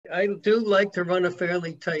I do like to run a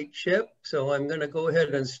fairly tight ship, so I'm going to go ahead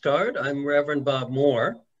and start. I'm Reverend Bob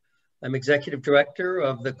Moore. I'm Executive Director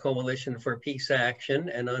of the Coalition for Peace Action,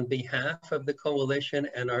 and on behalf of the Coalition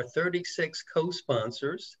and our 36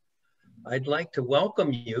 co-sponsors, I'd like to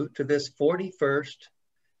welcome you to this 41st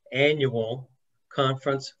Annual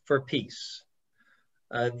Conference for Peace.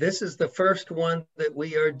 This is the first one that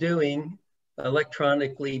we are doing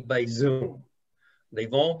electronically by Zoom.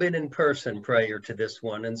 They've all been in person prior to this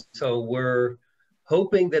one, and so we're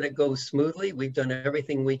hoping that it goes smoothly. We've done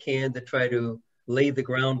everything we can to try to lay the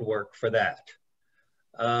groundwork for that.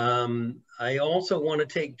 I also want to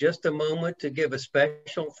take just a moment to give a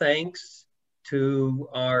special thanks to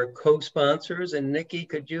our co-sponsors. And Nikki,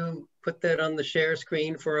 could you put that on the share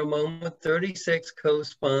screen for a moment? 36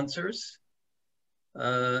 co-sponsors.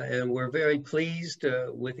 And we're very pleased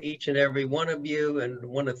with each and every one of you and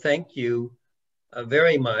want to thank you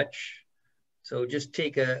very much. So just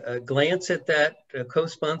take a glance at that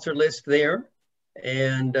co-sponsor list there.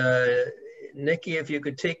 And Nikki, if you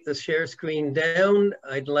could take the share screen down,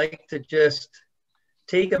 I'd like to just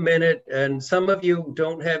take a minute. And some of you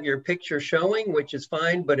don't have your picture showing, which is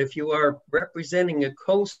fine. But if you are representing a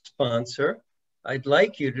co-sponsor, I'd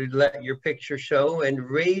like you to let your picture show and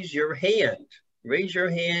raise your hand. Raise your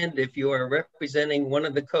hand if you are representing one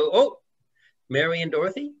of the oh, Mary and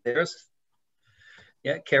Dorothy, there's,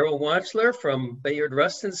 yeah, Carol Watchler from Bayard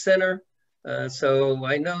Rustin Center. So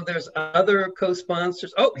I know there's other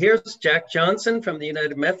co-sponsors. Oh, here's Jack Johnson from the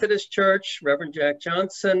United Methodist Church, Reverend Jack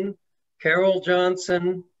Johnson, Carol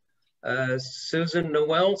Johnson, Susan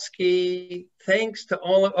Nowelski. Thanks to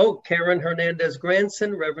all of, oh, Karen Hernandez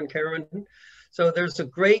Granson, Reverend Karen. So there's a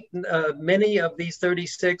great, many of these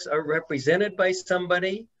 36 are represented by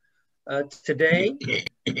somebody today.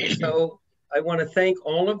 So I want to thank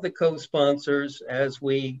all of the co-sponsors as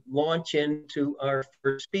we launch into our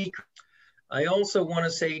first speaker. I also want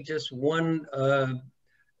to say just one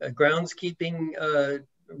groundskeeping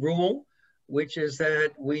rule, which is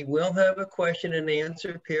that we will have a question and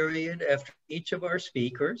answer period after each of our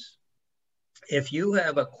speakers. If you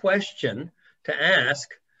have a question to ask,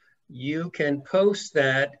 you can post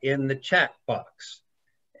that in the chat box.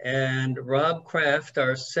 And Rob Kraft,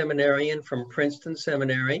 our seminarian from Princeton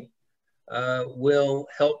Seminary, will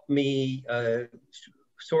help me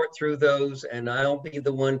sort through those, and I'll be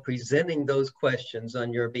the one presenting those questions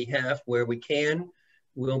on your behalf where we can.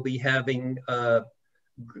 We'll be having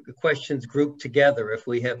questions grouped together if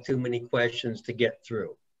we have too many questions to get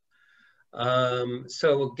through.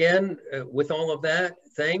 So again, with all of that,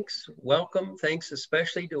 thanks, welcome, thanks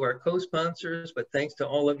especially to our co-sponsors, but thanks to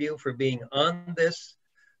all of you for being on this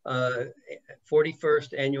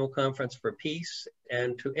 41st Annual Conference for Peace.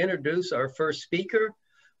 And to introduce our first speaker,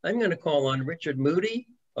 I'm going to call on Richard Moody,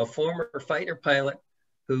 a former fighter pilot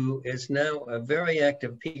who is now a very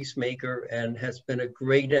active peacemaker and has been a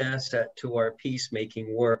great asset to our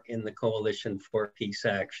peacemaking work in the Coalition for Peace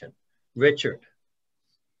Action. Richard.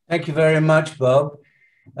 Thank you very much, Bob.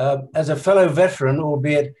 As a fellow veteran,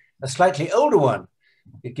 albeit a slightly older one,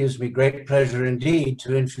 it gives me great pleasure indeed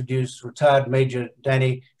to introduce retired Major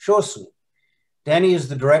Danny Sjursen. Danny is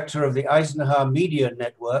the director of the Eisenhower Media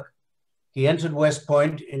Network. He entered West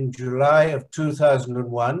Point in July of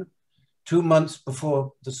 2001, 2 months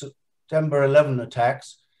before the September 11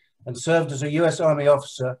 attacks, and served as a US Army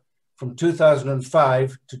officer from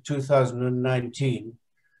 2005 to 2019,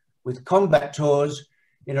 with combat tours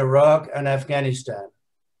in Iraq and Afghanistan.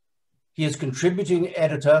 He is contributing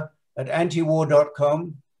editor at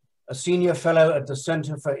antiwar.com, a senior fellow at the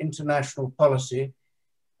Center for International Policy,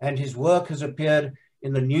 and his work has appeared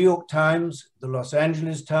in the New York Times, the Los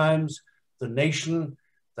Angeles Times, The Nation,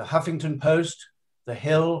 the Huffington Post, The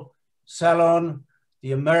Hill, Salon,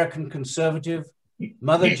 The American Conservative,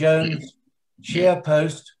 Mother Jones, Cheer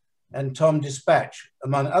Post, and Tom Dispatch,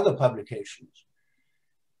 among other publications.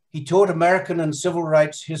 He taught American and civil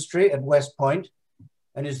rights history at West Point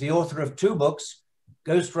and is the author of 2 books,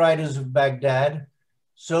 Ghost Riders of Baghdad,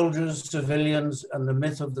 Soldiers, Civilians, and the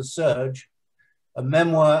Myth of the Surge, a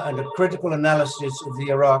memoir and a critical analysis of the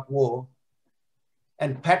Iraq War,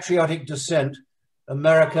 and Patriotic Descent,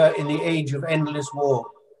 America in the Age of Endless War.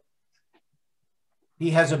 He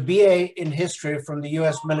has a BA in history from the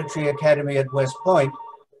US Military Academy at West Point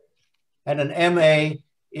and an MA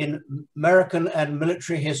in American and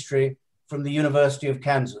military history from the University of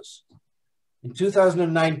Kansas. In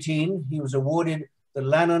 2019, he was awarded the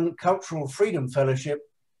Lannan Cultural Freedom Fellowship,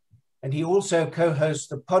 and he also co-hosts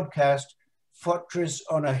the podcast Fortress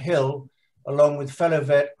on a Hill, along with fellow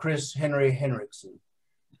vet Chris Henry Henriksen.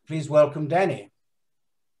 Please welcome Danny.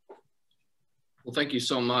 Well, thank you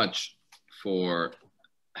so much for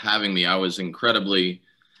having me. I was incredibly,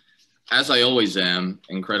 as I always am,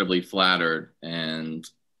 incredibly flattered, and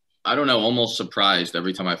I don't know, almost surprised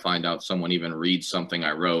every time I find out someone even reads something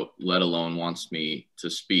I wrote, let alone wants me to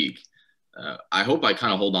speak. I hope I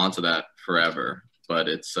kind of hold on to that forever, but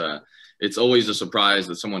it's always a surprise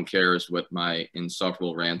that someone cares what my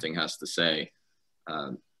insufferable ranting has to say.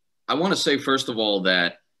 I want to say, first of all,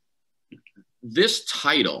 that this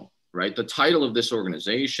title, right, the title of this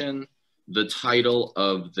organization, the title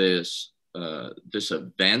of this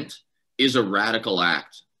event is a radical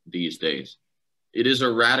act these days. It is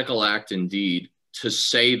a radical act indeed to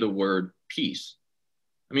say the word peace.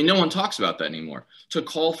 I mean, no one talks about that anymore. To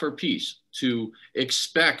call for peace, to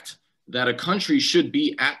expect that a country should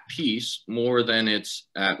be at peace more than it's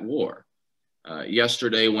at war.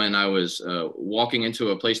 Yesterday, when I was walking into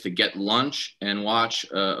a place to get lunch and watch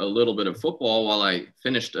a little bit of football while I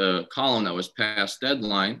finished a column that was past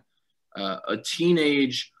deadline, a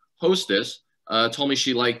teenage hostess told me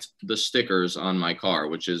she liked the stickers on my car,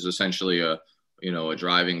 which is essentially a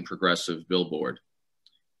driving progressive billboard.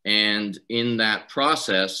 And in that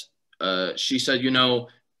process, she said,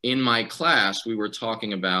 in my class, we were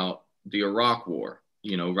talking about the Iraq War,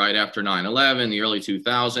 right after 9/11, the early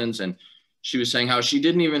 2000s. And she was saying how she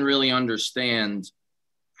didn't even really understand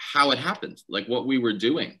how it happened, like what we were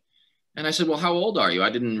doing. And I said, well, how old are you? I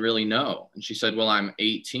didn't really know. And she said, well, I'm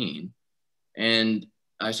 18. And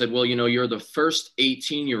I said, well, you're the first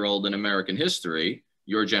 18-year-old in American history,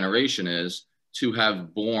 your generation is, to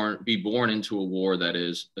have be born into a war that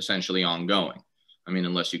is essentially ongoing. I mean,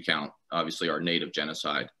 unless you count, obviously, our native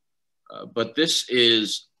genocide. But this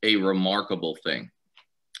is a remarkable thing.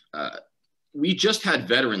 We just had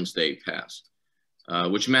Veterans Day pass,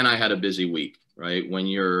 which meant I had a busy week, right? When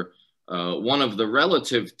you're one of the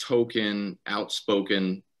relative token,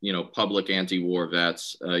 outspoken, public anti-war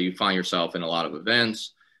vets, you find yourself in a lot of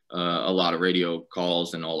events, a lot of radio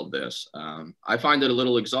calls and all of this. I find it a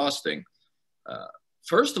little exhausting.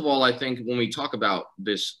 First of all, I think when we talk about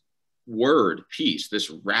this word peace, this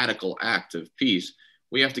radical act of peace,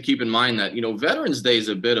 we have to keep in mind that, Veterans Day is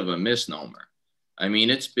a bit of a misnomer. I mean,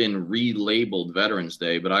 it's been relabeled Veterans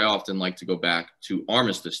Day, but I often like to go back to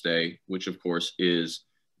Armistice Day, which of course is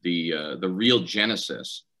the real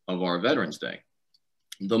genesis of our Veterans Day.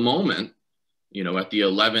 The moment, at the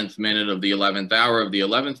 11th minute of the 11th hour of the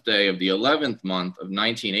 11th day of the 11th month of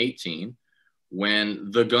 1918,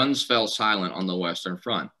 when the guns fell silent on the Western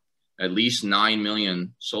Front. At least 9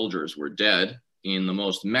 million soldiers were dead in the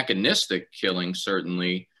most mechanistic killing,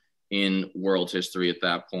 certainly, in world history at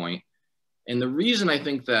that point. And the reason I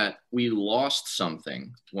think that we lost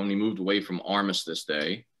something when we moved away from Armistice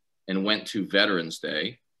Day and went to Veterans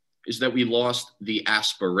Day is that we lost the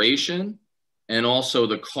aspiration and also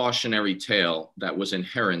the cautionary tale that was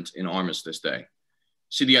inherent in Armistice Day.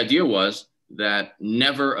 See, the idea was that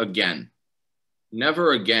never again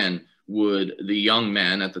would the young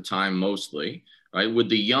men at the time mostly, right, would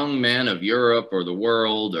the young men of Europe or the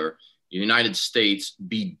world or the United States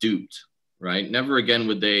be duped, right? Never again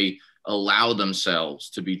would they allow themselves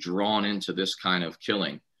to be drawn into this kind of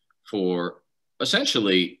killing for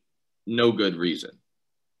essentially no good reason.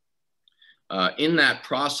 In that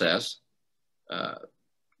process,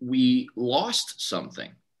 we lost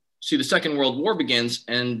something. See, the Second World War begins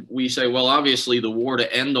and we say, well, obviously the war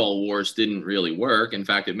to end all wars didn't really work. In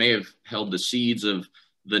fact, it may have held the seeds of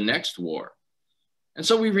the next war. And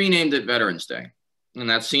so we renamed it Veterans Day. And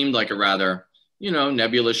that seemed like a rather,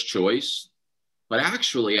 nebulous choice. But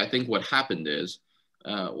actually, I think what happened is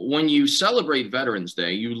when you celebrate Veterans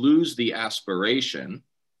Day, you lose the aspiration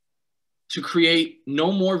to create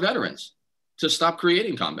no more veterans, to stop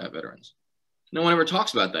creating combat veterans. No one ever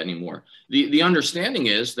talks about that anymore. The understanding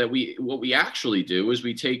is that what we actually do is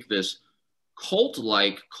we take this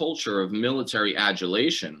cult-like culture of military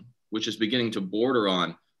adulation, which is beginning to border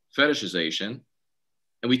on fetishization,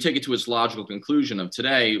 and we take it to its logical conclusion of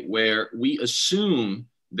today, where we assume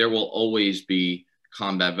there will always be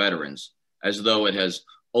combat veterans, as though it has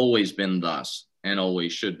always been thus and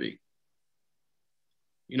always should be.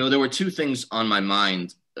 There were two things on my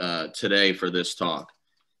mind today for this talk.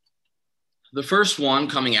 The first one,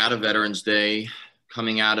 coming out of Veterans Day,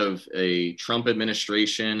 coming out of a Trump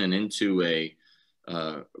administration and into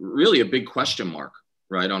really a big question mark,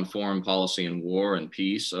 right, on foreign policy and war and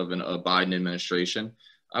peace of a Biden administration.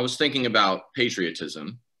 I was thinking about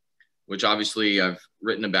patriotism, which obviously I've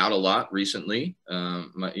written about a lot recently.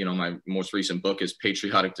 My most recent book is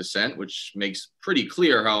Patriotic Dissent, which makes pretty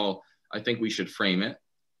clear how I think we should frame it.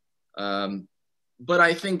 But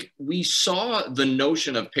I think we saw the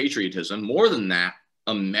notion of patriotism, more than that,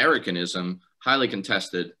 Americanism, highly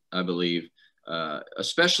contested, I believe,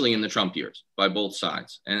 especially in the Trump years by both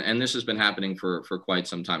sides. And this has been happening for quite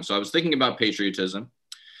some time. So I was thinking about patriotism,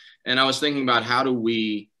 and I was thinking about how do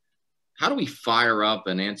we fire up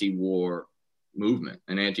an anti-war movement,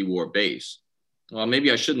 an anti-war base? Well,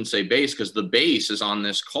 maybe I shouldn't say base, because the base is on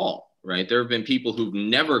this call, right? There have been people who've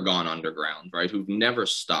never gone underground, right? Who've never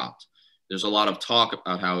stopped. There's a lot of talk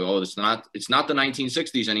about how, oh, it's not the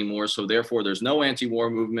 1960s anymore, so therefore there's no anti-war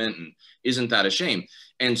movement, and isn't that a shame?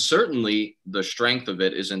 And certainly the strength of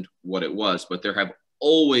it isn't what it was, but there have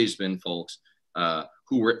always been folks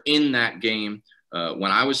who were in that game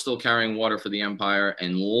when I was still carrying water for the empire,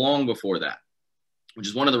 and long before that, which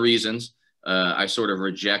is one of the reasons I sort of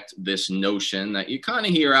reject this notion that you kind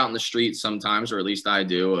of hear out in the street sometimes, or at least I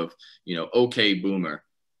do, of, you know, okay, boomer,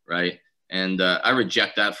 right? And I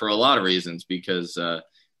reject that for a lot of reasons, because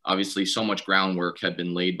obviously so much groundwork had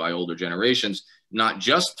been laid by older generations, not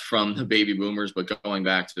just from the baby boomers, but going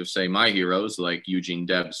back to, say, my heroes like Eugene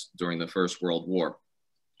Debs during the First World War.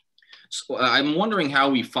 So I'm wondering how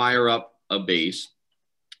we fire up a base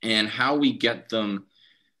and how we get them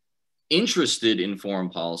interested in foreign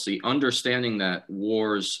policy, understanding that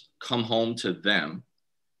wars come home to them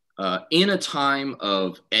in a time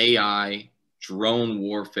of AI, drone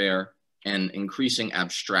warfare, and increasing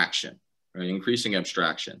abstraction, right? Increasing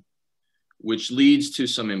abstraction, which leads to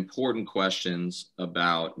some important questions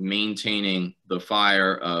about maintaining the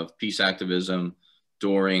fire of peace activism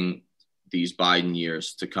during these Biden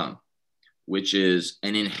years to come, which is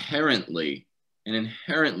an inherently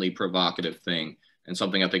provocative thing, and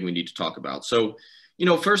something I think we need to talk about. So, you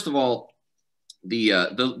know, first of all,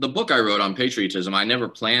 the book I wrote on patriotism, I never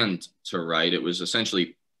planned to write. It was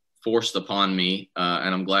essentially forced upon me,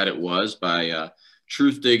 and I'm glad it was, by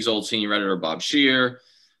Truthdig's old senior editor, Bob Scheer,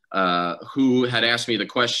 who had asked me the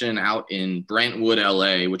question out in Brentwood,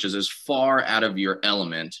 LA, which is as far out of your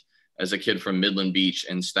element as a kid from Midland Beach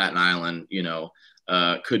and Staten Island, you know,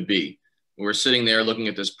 could be. We're sitting there looking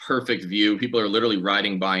at this perfect view. People are literally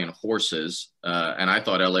riding by in horses, and I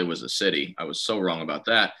thought LA was a city. I was so wrong about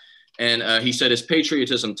that. And he said, is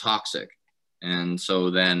patriotism toxic? And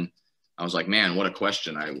so then I was like, man, what a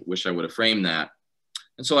question. I wish I would have framed that.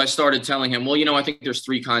 And so I started telling him, well, you know, I think there's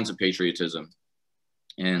three kinds of patriotism.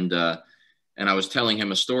 And I was telling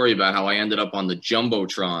him a story about how I ended up on the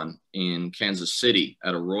Jumbotron in Kansas City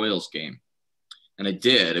at a Royals game. And I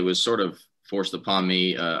did. It was sort of forced upon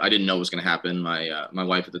me. I didn't know it was going to happen. My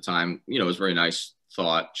wife at the time, you know, it was very nice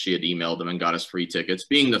thought. She had emailed them and got us free tickets.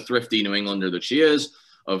 Being the thrifty New Englander that she is,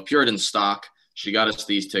 of Puritan stock, she got us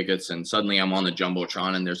these tickets. And suddenly I'm on the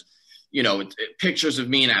Jumbotron, and there's, you know, pictures of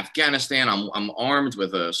me in Afghanistan. I'm armed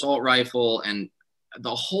with an assault rifle, and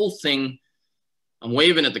the whole thing, I'm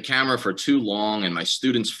waving at the camera for too long, and my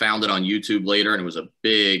students found it on YouTube later, and it was a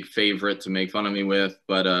big favorite to make fun of me with.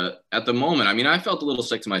 But at the moment, I mean, I felt a little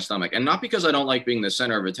sick to my stomach, and not because I don't like being the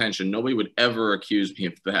center of attention. Nobody would ever accuse me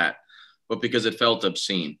of that, but because it felt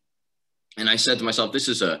obscene. And I said to myself, this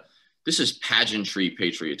is pageantry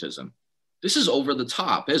patriotism. This is over the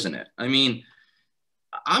top, isn't it? I mean,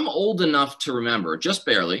 I'm old enough to remember, just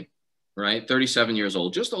barely, right? 37 years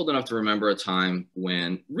old, just old enough to remember a time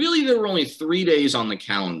when really there were only 3 days on the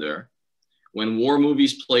calendar, when war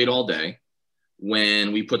movies played all day,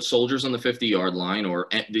 when we put soldiers on the 50-yard line, or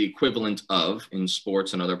the equivalent of in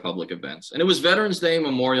sports and other public events. And it was Veterans Day,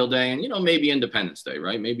 Memorial Day, and, you know, maybe Independence Day,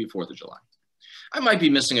 right? Maybe 4th of July. I might be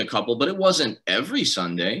missing a couple, but it wasn't every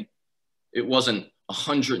Sunday. It wasn't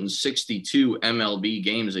 162 MLB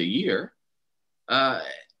games a year.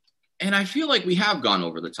 And I feel like we have gone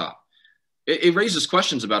over the top. It raises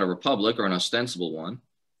questions about a republic, or an ostensible one.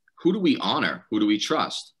 Who do we honor? Who do we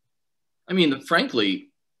trust? I mean, frankly,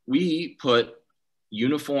 we put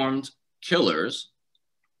uniformed killers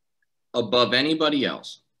above anybody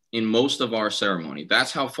else in most of our ceremony.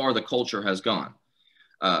 That's how far the culture has gone.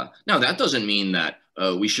 Now, that doesn't mean that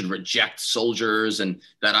we should reject soldiers and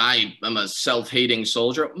that I am a self-hating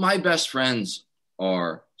soldier. My best friends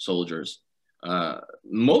are soldiers.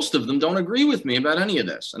 Most of them don't agree with me about any of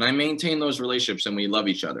this, and I maintain those relationships, and we love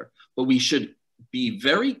each other. But we should be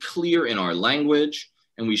very clear in our language,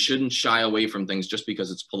 and we shouldn't shy away from things just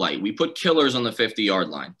because it's polite. We put killers on the 50-yard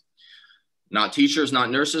line. Not teachers,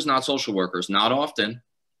 not nurses, not social workers, not often.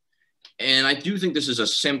 And I do think this is a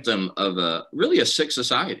symptom of really a sick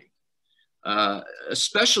society,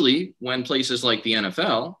 especially when places like the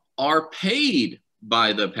NFL are paid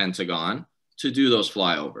by the Pentagon to do those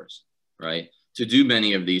flyovers, right? To do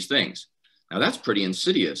many of these things. Now, that's pretty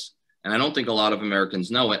insidious, and I don't think a lot of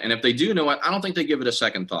Americans know it. And if they do know it, I don't think they give it a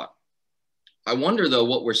second thought. I wonder, though,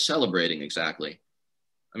 what we're celebrating exactly.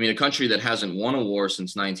 I mean, a country that hasn't won a war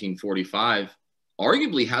since 1945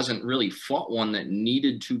 arguably hasn't really fought one that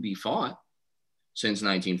needed to be fought since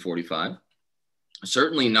 1945.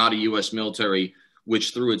 Certainly not a U.S. military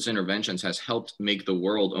which through its interventions has helped make the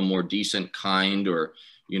world a more decent, kind, or,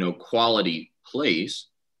 quality place.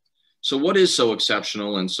 So what is so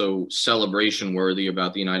exceptional and so celebration worthy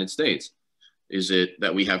about the United States? Is it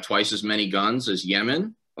that we have twice as many guns as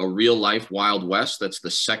Yemen, a real life Wild West that's the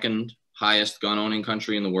second highest gun owning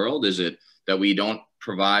country in the world? Is it that we don't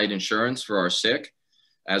provide insurance for our sick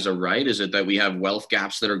as a right? Is it that we have wealth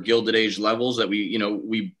gaps that are Gilded Age levels, that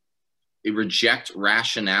we reject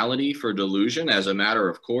rationality for delusion as a matter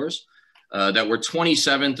of course, that we're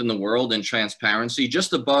 27th in the world in transparency,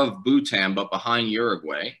 just above Bhutan, but behind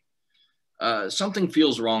Uruguay? Something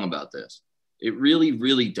feels wrong about this. It really,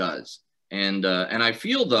 really does. And I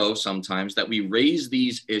feel, though, sometimes that we raise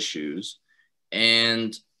these issues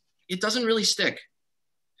and it doesn't really stick,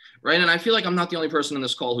 right? And I feel like I'm not the only person in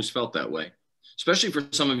this call who's felt that way, especially for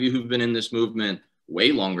some of you who've been in this movement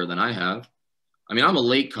way longer than I have. I mean, I'm a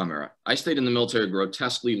latecomer. I stayed in the military a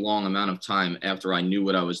grotesquely long amount of time after I knew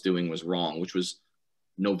what I was doing was wrong, which was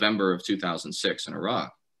November of 2006 in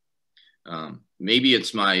Iraq. Maybe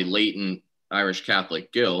it's my latent Irish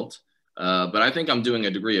Catholic guilt, but I think I'm doing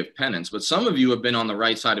a degree of penance. But some of you have been on the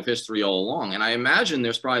right side of history all along. And I imagine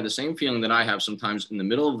there's probably the same feeling that I have sometimes in the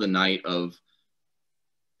middle of the night of,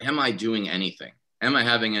 am I doing anything? Am I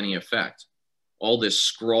having any effect? All this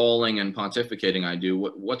scrawling and pontificating I do,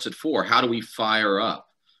 what's it for? How do we fire up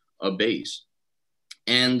a base?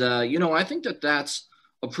 And, I think that that's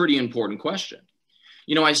a pretty important question.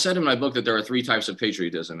 I said in my book that there are 3 types of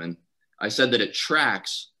patriotism. And I said that it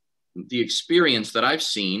tracks the experience that I've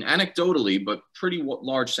seen anecdotally, but pretty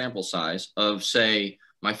large sample size of, say,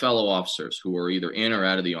 my fellow officers who are either in or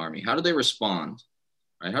out of the Army. How do they respond?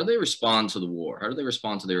 Right? How do they respond to the war? How do they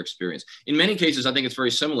respond to their experience? In many cases, I think it's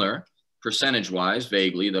very similar, percentage-wise,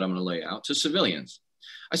 vaguely, that I'm going to lay out, to civilians.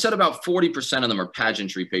 I said about 40% of them are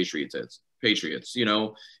pageantry patriots.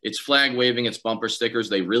 It's flag waving, it's bumper stickers.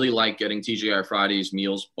 They really like getting TGI Fridays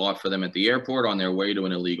meals bought for them at the airport on their way to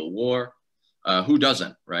an illegal war. Who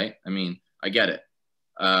doesn't, right? I mean, I get it.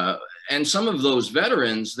 And some of those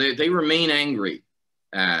veterans, they remain angry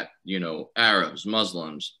at, Arabs,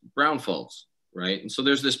 Muslims, brown folks, right? And so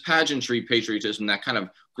there's this pageantry patriotism that kind of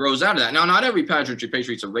grows out of that. Now, not every pageantry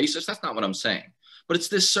patriot's a racist. That's not what I'm saying. But it's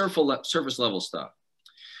this surface level stuff.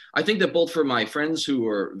 I think that both for my friends who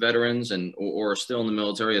are veterans or still in the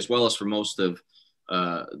military, as well as for most of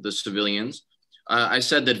the civilians, I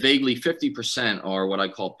said that vaguely 50% are what I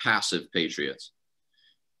call passive patriots.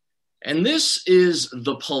 And this is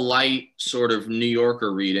the polite sort of New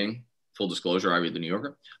Yorker reading. Full disclosure, I read the New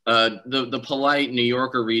Yorker. The polite New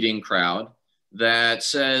Yorker reading crowd that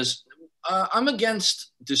says, I'm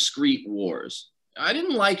against discrete wars. I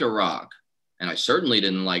didn't like Iraq, and I certainly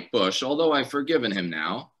didn't like Bush, although I've forgiven him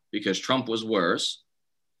now because Trump was worse.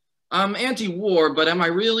 I'm anti-war, but am I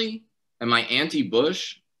really? Am I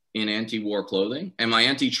anti-Bush in anti-war clothing? Am I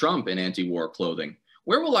anti-Trump in anti-war clothing?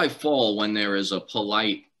 Where will I fall when there is a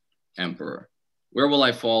polite emperor? Where will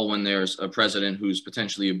I fall when there's a president who's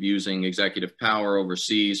potentially abusing executive power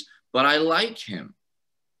overseas, but I like him?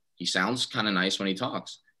 He sounds kind of nice when he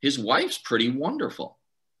talks. His wife's pretty wonderful.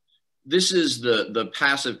 This is the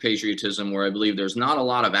passive patriotism where I believe there's not a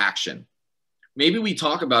lot of action. Maybe we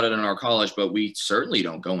talk about it in our college, but we certainly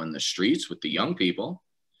don't go in the streets with the young people.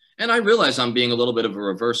 And I realize I'm being a little bit of a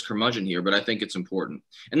reverse curmudgeon here, but I think it's important.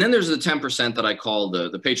 And then there's the 10% that I call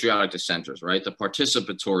the patriotic dissenters, right? The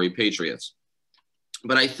participatory patriots.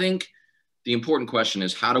 But I think the important question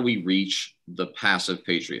is, how do we reach the passive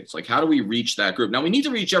patriots? Like, how do we reach that group? Now, we need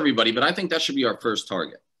to reach everybody, but I think that should be our first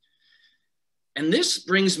target. And this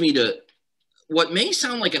brings me to what may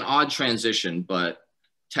sound like an odd transition, but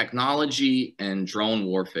technology and drone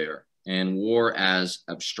warfare and war as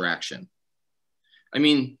abstraction. I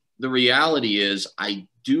mean, the reality is, I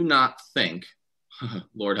do not think,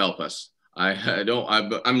 Lord help us,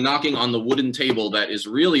 I'm knocking on the wooden table that is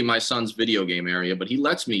really my son's video game area, but he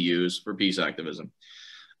lets me use for peace activism.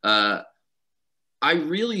 I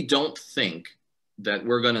really don't think that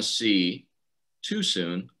we're going to see too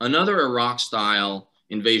soon another Iraq-style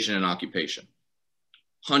invasion and occupation.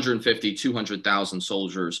 150, 200,000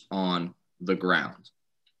 soldiers on the ground.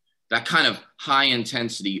 That kind of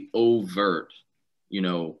high-intensity, overt,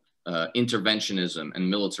 interventionism and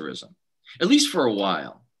militarism. At least for a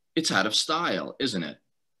while. It's out of style, isn't it?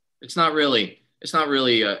 It's not really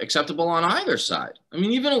acceptable on either side. I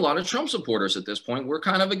mean, even a lot of Trump supporters at this point were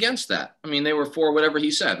kind of against that. I mean, they were for whatever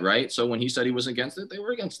he said, right? So when he said he was against it, they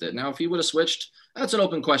were against it. Now, if he would have switched, that's an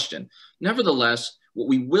open question. Nevertheless, what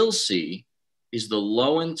we will see is the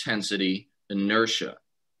low intensity, inertia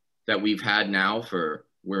that we've had now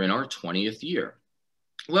we're in our 20th year?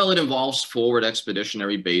 Well, it involves forward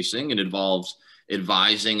expeditionary basing. It involves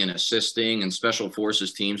advising and assisting and special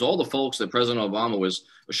forces teams, all the folks that President Obama was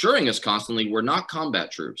assuring us constantly were not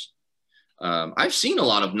combat troops. I've seen a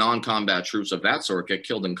lot of non-combat troops of that sort get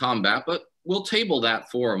killed in combat, but we'll table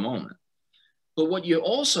that for a moment. But what you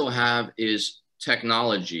also have is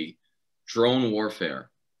technology, drone warfare,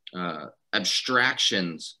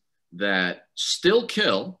 abstractions that still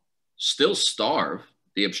kill, still starve,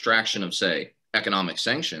 the abstraction of, say, economic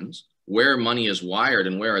sanctions, where money is wired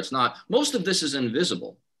and where it's not. Most of this is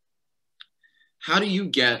invisible. How do you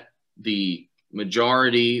get the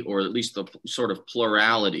majority, or at least the sort of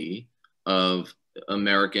plurality of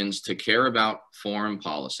Americans to care about foreign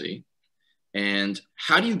policy? And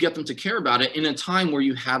how do you get them to care about it in a time where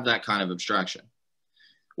you have that kind of abstraction?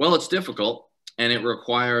 Well, it's difficult, and it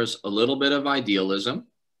requires a little bit of idealism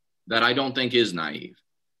that I don't think is naive.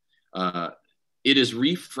 It is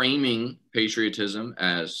reframing patriotism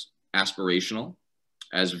as aspirational,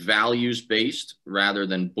 as values-based rather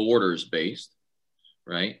than borders-based,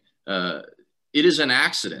 right? It is an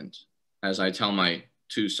accident, as I tell my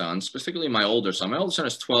two sons, particularly my older son. My older son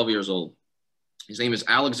is 12 years old. His name is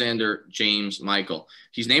Alexander James Michael.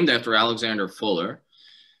 He's named after Alexander Fuller,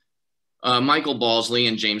 Michael Balsley,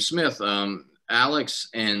 and James Smith. Alex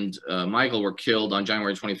and Michael were killed on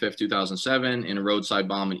January 25th, 2007 in a roadside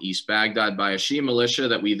bomb in East Baghdad by a Shia militia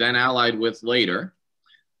that we then allied with later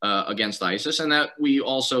against ISIS, and that we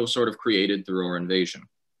also sort of created through our invasion.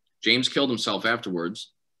 James killed himself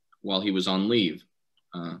afterwards while he was on leave.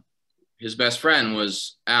 His best friend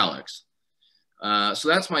was Alex. So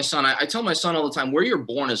that's my son. I tell my son all the time, where you're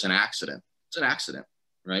born is an accident. It's an accident,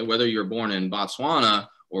 right? Whether you're born in Botswana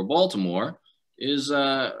or Baltimore is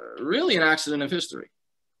really an accident of history.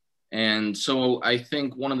 And so I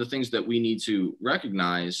think one of the things that we need to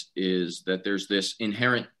recognize is that there's this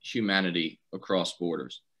inherent humanity across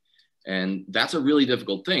borders. And that's a really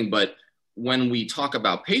difficult thing. But when we talk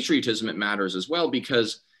about patriotism, it matters as well,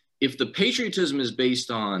 because if the patriotism is based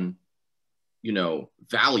on, you know,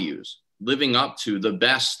 values, living up to the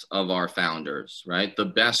best of our founders, right? The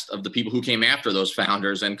best of the people who came after those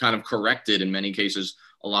founders and kind of corrected, in many cases,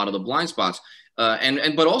 a lot of the blind spots.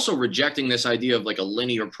 But also rejecting this idea of like a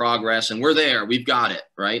linear progress and we're there, we've got it,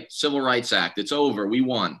 right? Civil Rights Act, it's over, we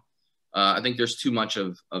won. I think there's too much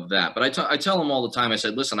of that. But I tell them all the time, I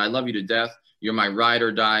said, listen, I love you to death. You're my ride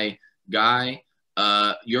or die guy.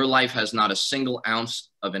 Your life has not a single ounce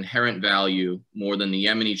of inherent value more than the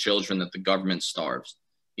Yemeni children that the government starves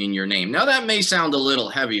in your name. Now that may sound a little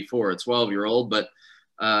heavy for a 12-year-old, but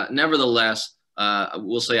nevertheless,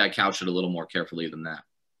 we'll say I couch it a little more carefully than that.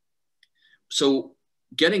 So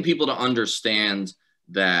getting people to understand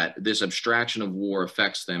that this abstraction of war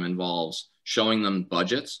affects them involves showing them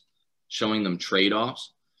budgets, showing them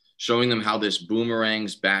trade-offs, showing them how this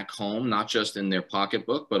boomerangs back home, not just in their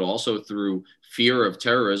pocketbook, but also through fear of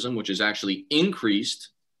terrorism, which is actually increased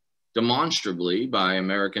demonstrably by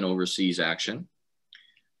American overseas action.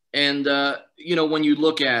 And, you know, when you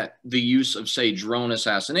look at the use of, say, drone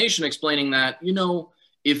assassination, explaining that, you know,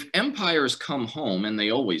 if empires come home, and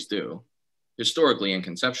they always do, historically and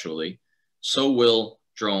conceptually, so will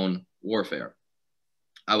drone warfare.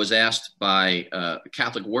 I was asked by a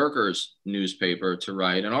Catholic Workers newspaper to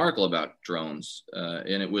write an article about drones,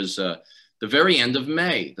 and it was the very end of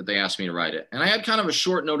May that they asked me to write it. And I had kind of a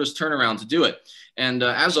short notice turnaround to do it. And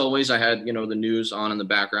as always, I had, you know, the news on in the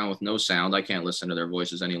background with no sound. I can't listen to their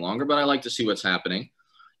voices any longer, but I like to see what's happening.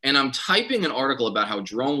 And I'm typing an article about how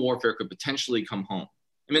drone warfare could potentially come home.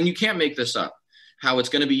 I mean, you can't make this up. How it's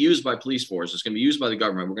going to be used by police force, it's going to be used by the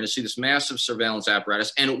government. We're going to see this massive surveillance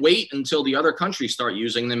apparatus and wait until the other countries start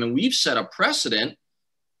using them. And we've set a precedent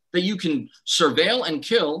that you can surveil and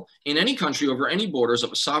kill in any country over any borders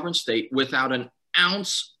of a sovereign state without an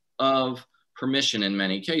ounce of permission in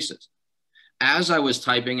many cases. As I was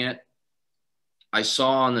typing it, I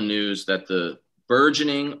saw on the news that the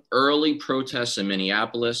burgeoning early protests in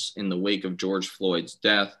Minneapolis in the wake of George Floyd's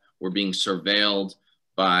death were being surveilled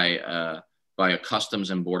by a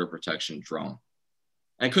Customs and Border Protection drone.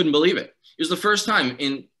 I couldn't believe it. It was the first time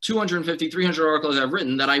in 250, 300 articles I've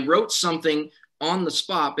written that I wrote something on the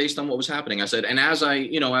spot based on what was happening. I said, and as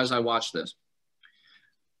I watched this,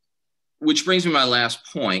 which brings me to my last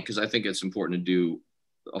point, because I think it's important to do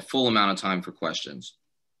a full amount of time for questions,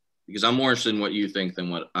 because I'm more interested in what you think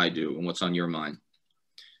than what I do and what's on your mind.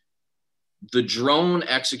 The drone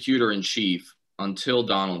executor in chief until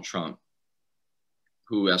Donald Trump,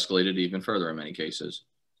 who escalated even further in many cases,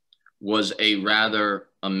 was a rather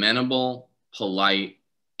amenable, polite,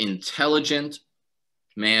 intelligent,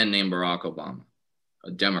 man named Barack Obama,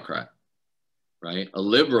 a Democrat, right? A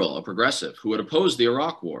liberal, a progressive who had opposed the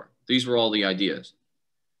Iraq War. These were all the ideas.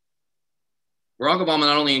 Barack Obama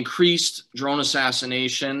not only increased drone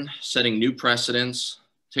assassination, setting new precedents,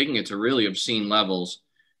 taking it to really obscene levels,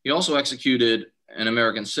 he also executed an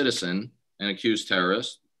American citizen, an accused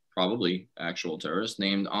terrorist, probably actual terrorist,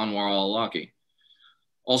 named Anwar al-Awlaki,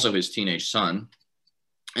 also his teenage son.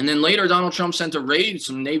 And then later, Donald Trump sent a raid,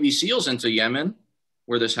 some Navy SEALs into Yemen,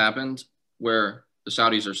 where this happened, where the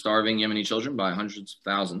Saudis are starving Yemeni children by hundreds of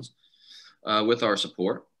thousands with our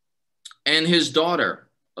support. And his daughter,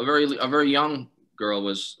 a very young girl,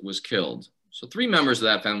 was killed. So 3 members of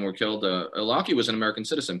that family were killed. Al-Awlaki was an American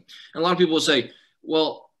citizen. And a lot of people will say,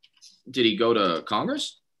 well, did he go to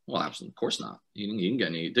Congress? Well, absolutely, of course not. He didn't get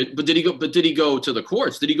any. But did he go to the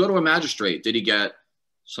courts? Did he go to a magistrate? Did he get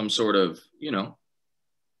some sort of,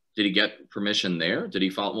 did he get permission there? Did he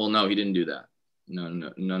follow? Well, no, he didn't do that.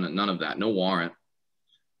 No, none of that. No warrant.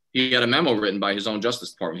 He had a memo written by his own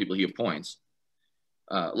Justice Department, people he appoints.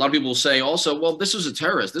 A lot of people will say also, well, this was a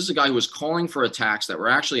terrorist. This is a guy who was calling for attacks that were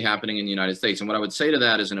actually happening in the United States. And what I would say to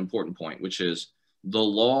that is an important point, which is the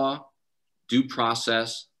law, due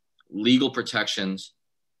process, legal protections,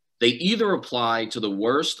 they either apply to the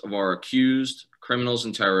worst of our accused criminals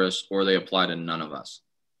and terrorists, or they apply to none of us.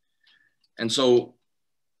 And so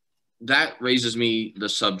that raises me the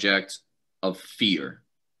subject of fear,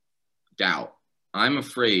 doubt. I'm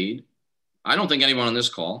afraid, I don't think anyone on this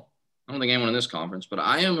call, I don't think anyone in this conference, but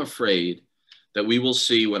I am afraid that we will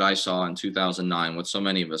see what I saw in 2009, what so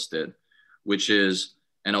many of us did, which is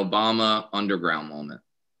an Obama underground moment.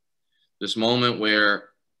 This moment where,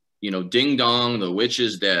 ding dong, the witch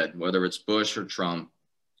is dead, whether it's Bush or Trump,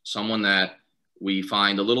 someone that we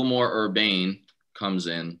find a little more urbane comes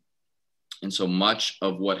in. And so much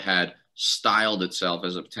of what had styled itself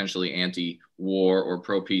as a potentially anti-war or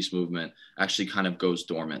pro-peace movement actually kind of goes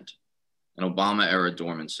dormant, an Obama era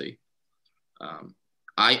dormancy.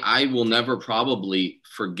 I will never probably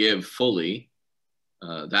forgive fully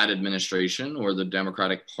that administration or the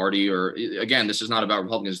Democratic Party, or again, this is not about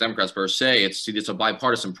Republicans, Democrats per se. It's a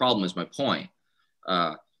bipartisan problem is my point.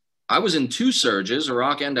 I was in 2 surges,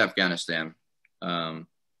 Iraq and Afghanistan.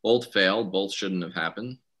 Both failed, both shouldn't have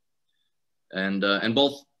happened. And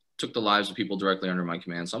both took the lives of people directly under my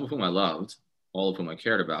command, some of whom I loved, all of whom I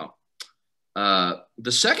cared about.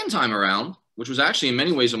 The second time around, which was actually in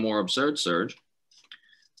many ways a more absurd surge,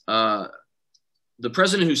 the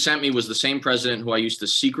president who sent me was the same president who I used to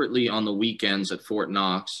secretly on the weekends at Fort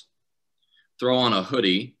Knox throw on a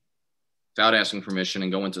hoodie without asking permission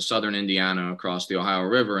and go into southern Indiana across the Ohio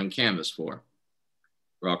River and canvass for,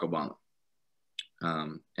 Barack Obama.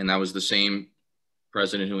 And that was the same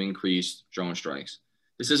president who increased drone strikes.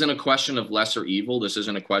 This isn't a question of lesser evil. This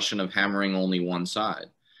isn't a question of hammering only one side.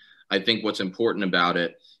 I think what's important about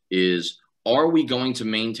it is, are we going to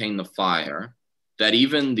maintain the fire that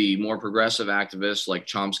even the more progressive activists like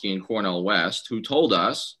Chomsky and Cornel West, who told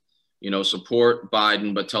us, support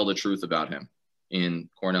Biden, but tell the truth about him in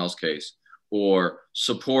Cornel's case, or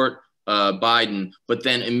support Biden, but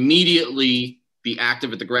then immediately be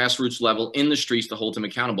active at the grassroots level in the streets to hold him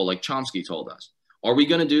accountable, like Chomsky told us. Are we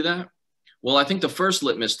going to do that? Well, I think the first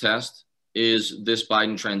litmus test is this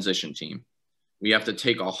Biden transition team. We have to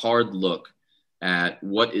take a hard look at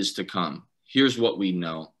what is to come. Here's what we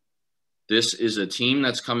know. This is a team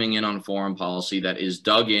that's coming in on foreign policy that is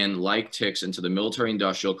dug in like ticks into the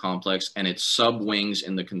military-industrial complex and its sub-wings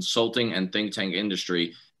in the consulting and think tank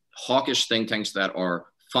industry, hawkish think tanks that are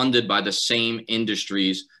funded by the same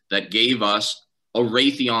industries that gave us a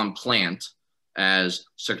Raytheon plant as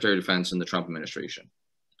Secretary of Defense in the Trump administration.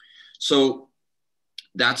 So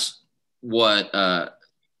that's what,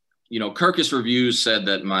 Kirkus Reviews said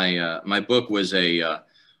that my book was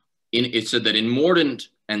it said that in mordant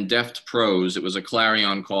and deft prose, it was a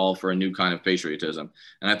clarion call for a new kind of patriotism.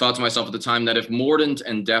 And I thought to myself at the time that if mordant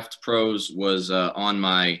and deft prose was on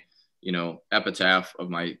my, epitaph of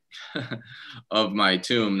my, of my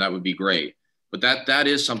tomb, that would be great. But that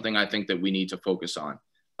is something I think that we need to focus on.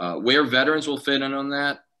 Where veterans will fit in on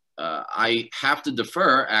that, I have to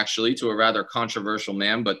defer actually to a rather controversial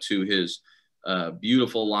man, but to his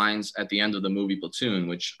beautiful lines at the end of the movie Platoon,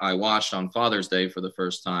 which I watched on Father's Day for the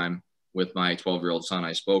first time with my 12-year-old son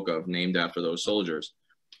I spoke of, named after those soldiers.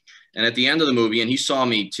 And at the end of the movie, and he saw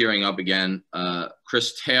me tearing up again,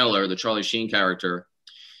 Chris Taylor, the Charlie Sheen character,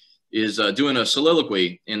 is doing a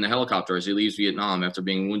soliloquy in the helicopter as he leaves Vietnam after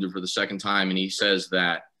being wounded for the second time. And he says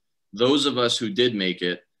that those of us who did make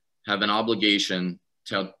it have an obligation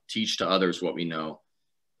to teach to others what we know,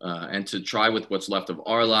 and to try with what's left of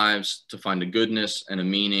our lives to find a goodness and a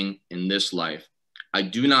meaning in this life. I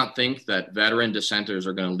do not think that veteran dissenters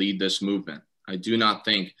are going to lead this movement. I do not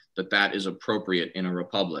think that that is appropriate in a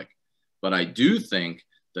republic. But I do think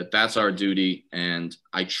that that's our duty, and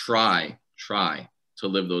I try to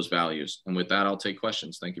live those values. And with that, I'll take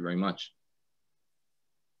questions. Thank you very much.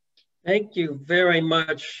 Thank you very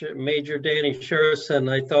much, Major Danny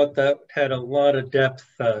Sjursen. I thought that had a lot of depth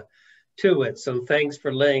to it. So thanks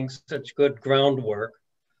for laying such good groundwork.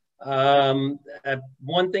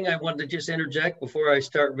 One thing I wanted to just interject before I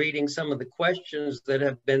start reading some of the questions that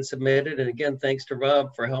have been submitted. And again, thanks to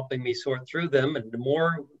Rob for helping me sort through them, and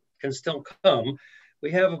more can still come. We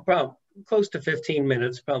have about close to 15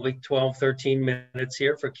 minutes, probably 12, 13 minutes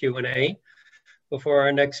here for Q&A before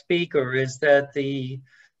our next speaker. Is that the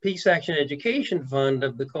Peace Action Education Fund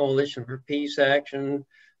of the Coalition for Peace Action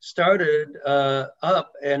started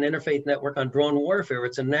up an interfaith network on drone warfare.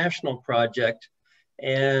 It's a national project,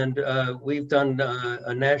 and we've done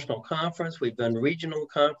a national conference, we've done regional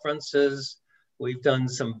conferences, we've done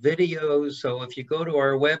some videos. So if you go to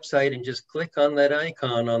our website and just click on that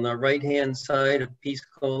icon on the right-hand side of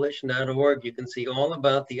peacecoalition.org, you can see all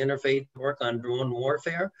about the interfaith work on drone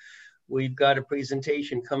warfare. We've got a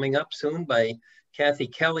presentation coming up soon by Kathy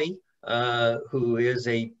Kelly, who is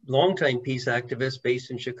a longtime peace activist based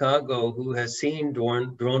in Chicago, who has seen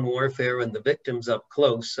drone warfare and the victims up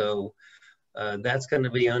close. So that's going to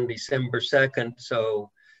be on December 2nd.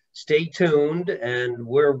 So stay tuned. And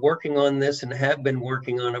we're working on this and have been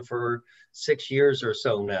working on it for 6 years or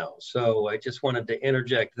so now. So I just wanted to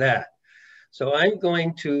interject that. So I'm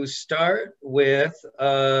going to start with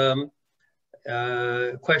a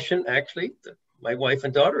question, actually. My wife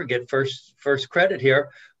and daughter get first credit here.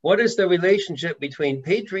 What is the relationship between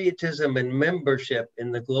patriotism and membership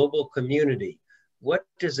in the global community? What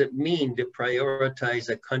does it mean to prioritize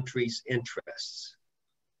a country's interests?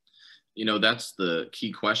 You know, that's the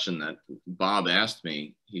key question that Bob asked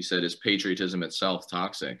me. He said, is patriotism itself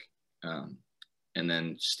toxic? And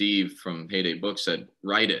then Steve from Heyday Books said,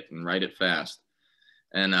 write it, and write it fast.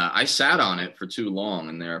 And I sat on it for too long,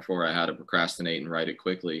 and therefore I had to procrastinate and write it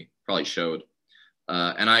quickly. Probably showed.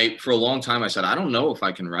 And for a long time, I said, I don't know if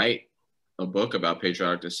I can write a book about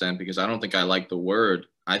patriotic dissent, because I don't think I like the word.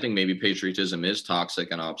 I think maybe patriotism is toxic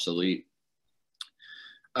and obsolete.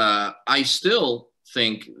 I still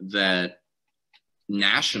think that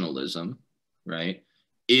nationalism, right,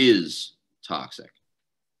 is toxic,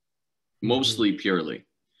 mostly purely.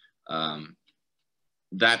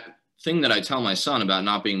 That thing that I tell my son about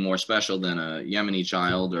not being more special than a Yemeni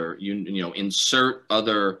child, or, you know, insert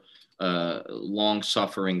other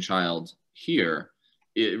long-suffering child here,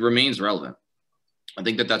 it remains relevant. I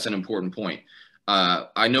think that that's an important point.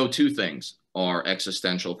 I know two things are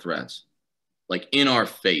existential threats, like in our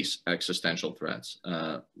face existential threats: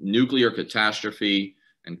 nuclear catastrophe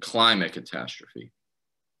and climate catastrophe.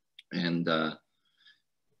 And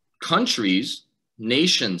countries,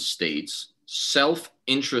 nation states,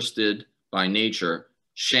 self-interested by nature,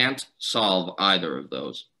 shan't solve either of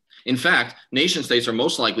those. In fact, nation states are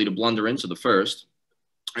most likely to blunder into the first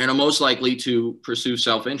and are most likely to pursue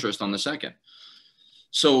self-interest on the second.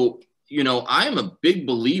 So, you know, I'm a big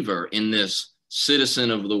believer in this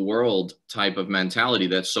citizen of the world type of mentality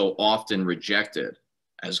that's so often rejected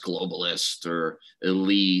as globalist or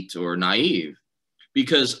elite or naive,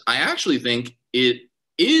 because I actually think it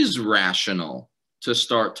is rational to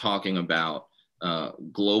start talking about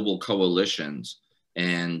global coalitions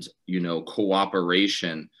and, you know,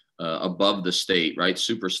 cooperation above the state, right,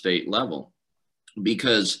 super state level,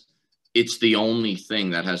 because it's the only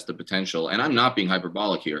thing that has the potential, and I'm not being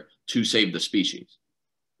hyperbolic here, to save the species,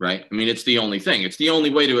 right? I mean, it's the only thing. It's the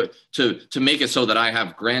only way to make it so that I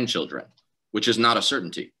have grandchildren, which is not a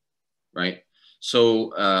certainty, right?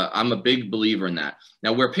 So I'm a big believer in that.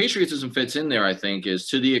 Now, where patriotism fits in there, I think, is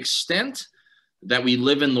to the extent that we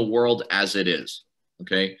live in the world as it is,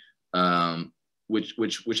 okay?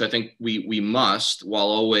 Which I think we must, while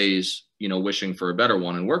always, you know, wishing for a better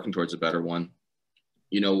one and working towards a better one.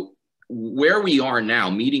 You know, where we are now,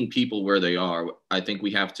 meeting people where they are, I think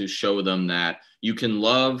we have to show them that you can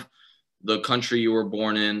love the country you were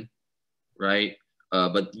born in, right?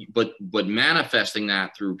 But manifesting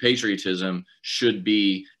that through patriotism should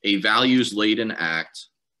be a values-laden act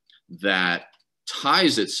that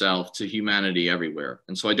ties itself to humanity everywhere.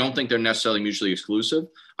 And so I don't think they're necessarily mutually exclusive.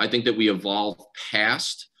 I think that we evolve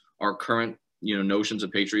past our current, you know, notions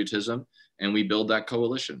of patriotism, and we build that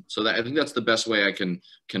coalition. So that, I think that's the best way I can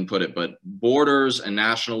put it. But borders and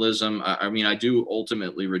nationalism, I mean, I do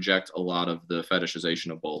ultimately reject a lot of the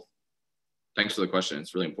fetishization of both. Thanks for the question.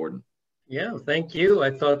 It's really important. Yeah, thank you. I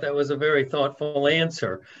thought that was a very thoughtful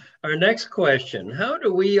answer. Our next question, how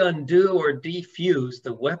do we undo or defuse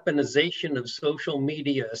the weaponization of social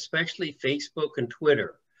media, especially Facebook and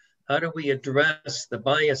Twitter? How do we address the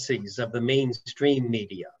biases of the mainstream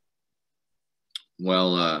media?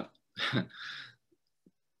 Well,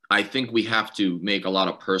 I think we have to make a lot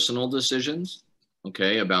of personal decisions,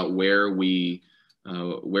 okay, about where we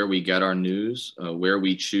get our news, where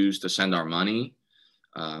we choose to send our money.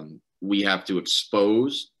 We have to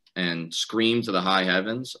expose and scream to the high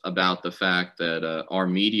heavens about the fact that our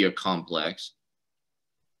media complex,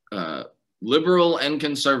 liberal and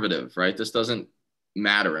conservative, right? This doesn't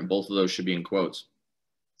matter, and both of those should be in quotes,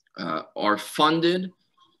 are funded,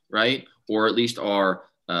 right? Or at least are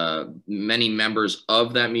many members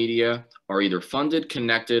of that media are either funded,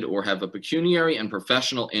 connected, or have a pecuniary and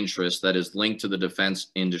professional interest that is linked to the defense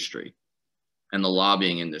industry and the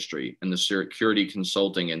lobbying industry and the security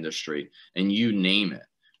consulting industry, and you name it,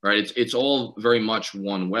 right? It's all very much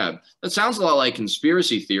one web. That sounds a lot like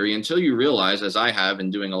conspiracy theory until you realize, as I have in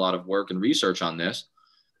doing a lot of work and research on this,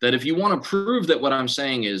 that if you want to prove that what I'm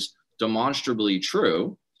saying is demonstrably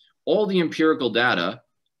true, all the empirical data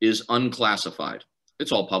is unclassified.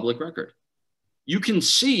 It's all public record. You can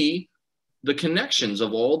see the connections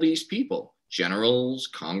of all these people, generals,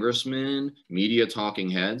 congressmen, media talking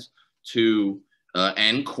heads, to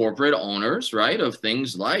and corporate owners, right, of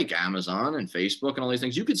things like Amazon and Facebook and all these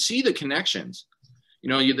things. You could see the connections. You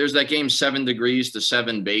know, there's that game 7 Degrees to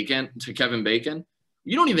Kevin Bacon.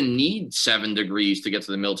 You don't even need 7 degrees to get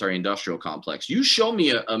to the military industrial complex. You show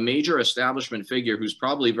me a major establishment figure who's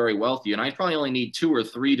probably very wealthy, and I probably only need 2 or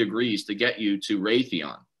 3 degrees to get you to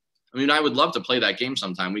Raytheon. I mean, I would love to play that game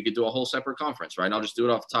sometime. We could do a whole separate conference, right? I'll just do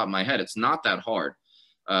it off the top of my head. It's not that hard.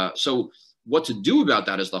 So what to do about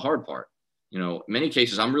that is the hard part. You know, in many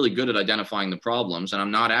cases, I'm really good at identifying the problems, and I'm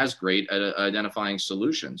not as great at identifying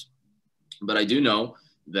solutions. But I do know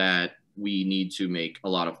that we need to make a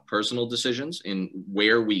lot of personal decisions in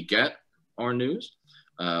where we get our news.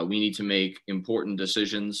 We need to make important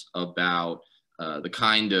decisions about the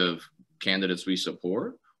kind of candidates we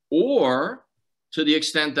support, or to the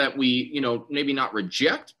extent that we, you know, maybe not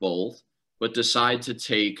reject both, but decide to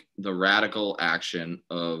take the radical action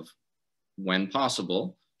of, when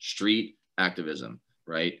possible, street activism,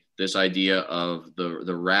 right? This idea of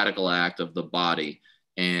the radical act of the body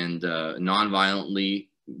and nonviolently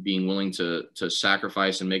being willing to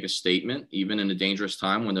sacrifice and make a statement, even in a dangerous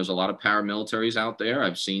time when there's a lot of paramilitaries out there.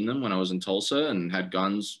 I've seen them when I was in Tulsa and had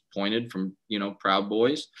guns pointed from, you know, Proud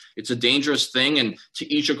Boys. It's a dangerous thing, and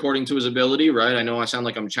to each according to his ability, right? I know I sound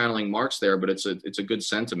like I'm channeling Marx there, but it's a good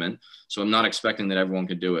sentiment. So I'm not expecting that everyone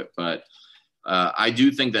could do it, but I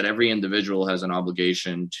do think that every individual has an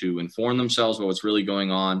obligation to inform themselves about what's really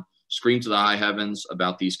going on, scream to the high heavens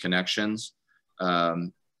about these connections,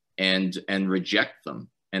 and reject them,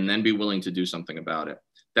 and then be willing to do something about it.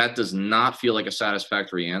 That does not feel like a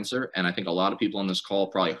satisfactory answer, and I think a lot of people on this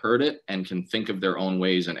call probably heard it and can think of their own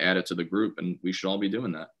ways and add it to the group, and we should all be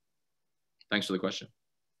doing that. Thanks for the question.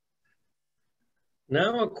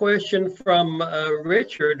 Now a question from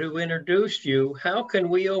Richard, who introduced you. How can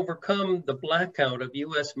we overcome the blackout of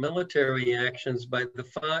U.S. military actions by the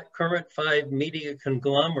current 5 media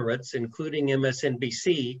conglomerates, including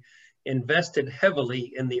MSNBC, invested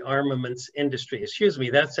heavily in the armaments industry? Excuse me,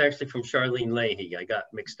 that's actually from Charlene Leahy. I got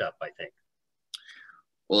mixed up, I think.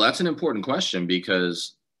 Well, that's an important question,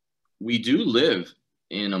 because we do live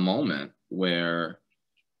in a moment where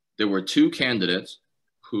there were 2 candidates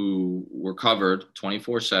who were covered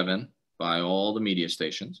 24/7 by all the media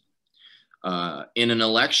stations in an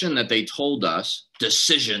election that they told us,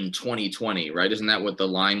 decision 2020, right? Isn't that what the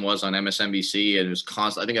line was on MSNBC? And it was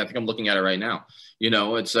constant. I think I'm looking at it right now. You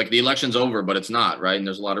know, it's like the election's over, but it's not, right? And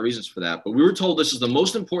there's a lot of reasons for that. But we were told this is the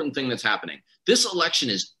most important thing that's happening. This election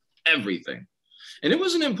is everything. And it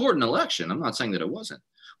was an important election. I'm not saying that it wasn't.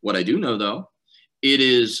 What I do know, though, it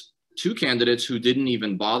is 2 candidates who did not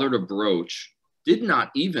even bother to broach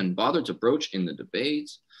in the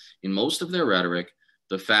debates, in most of their rhetoric,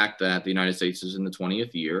 the fact that the United States is in the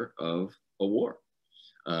 20th year of a war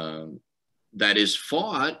that is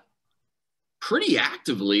fought pretty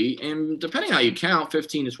actively in, depending how you count,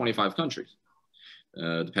 15 to 25 countries.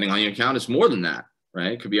 Depending on how you count, it's more than that,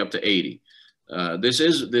 right? It could be up to 80. This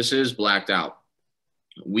is blacked out.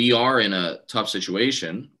 We are in a tough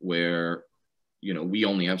situation where, you know, we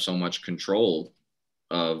only have so much control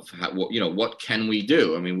of how, you know, what can we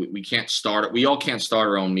do? I mean, we all can't start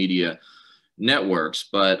our own media networks,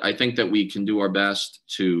 but I think that we can do our best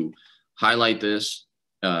to highlight this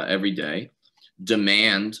every day,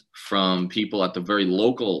 demand from people at the very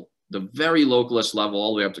local the very localist level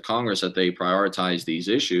all the way up to Congress that they prioritize these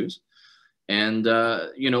issues. And,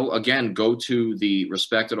 again, go to the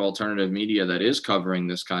respected alternative media that is covering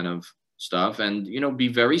this kind of stuff and, be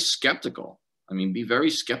very skeptical. I mean, be very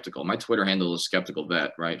skeptical. My Twitter handle is Skeptical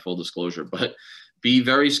Vet, right? Full disclosure, but be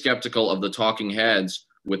very skeptical of the talking heads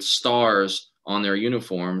with stars on their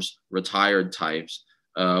uniforms, retired types,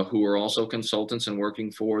 who are also consultants and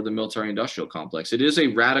working for the military industrial complex. It is a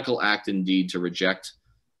radical act indeed to reject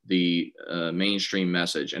the mainstream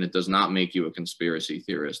message, and it does not make you a conspiracy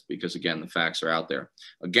theorist because, again, the facts are out there.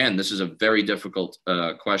 Again, this is a very difficult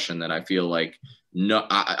question that I feel like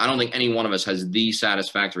I don't think any one of us has the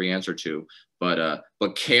satisfactory answer to,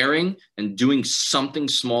 but caring and doing something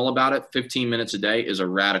small about it 15 minutes a day is a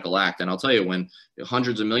radical act. And I'll tell you, when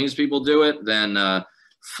hundreds of millions of people do it, then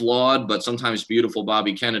flawed but sometimes beautiful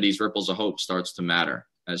Bobby Kennedy's Ripples of Hope starts to matter,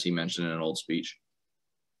 as he mentioned in an old speech.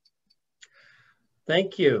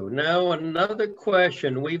 Thank you. Now another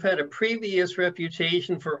question. We've had a previous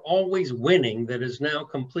reputation for always winning that is now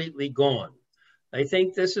completely gone. I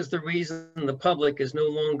think this is the reason the public is no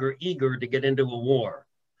longer eager to get into a war.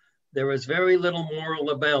 There is very little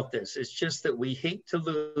moral about this. It's just that we hate to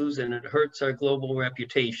lose and it hurts our global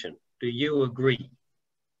reputation. Do you agree?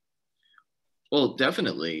 Well,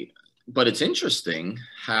 definitely. But it's interesting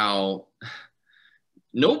how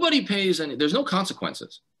nobody pays any, there's no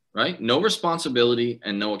consequences, right? No responsibility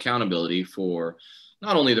and no accountability for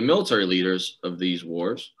not only the military leaders of these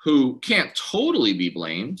wars, who can't totally be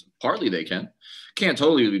blamed, partly they can't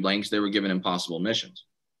totally be blamed because they were given impossible missions.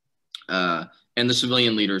 And the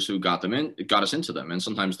civilian leaders who got us into them. And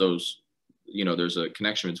sometimes those, there's a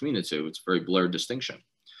connection between the two. It's a very blurred distinction.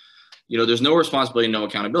 There's no responsibility, no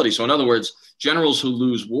accountability. So in other words, generals who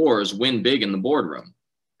lose wars win big in the boardroom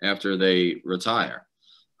after they retire.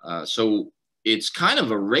 So it's kind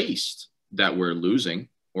of a race that we're losing,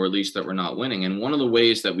 or at least that we're not winning. And one of the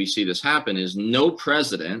ways that we see this happen is no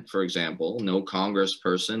president, for example, no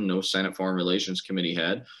congressperson, no Senate Foreign Relations Committee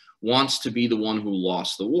head wants to be the one who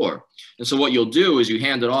lost the war. And so what you'll do is you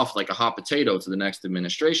hand it off like a hot potato to the next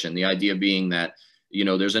administration. The idea being that,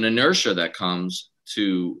 there's an inertia that comes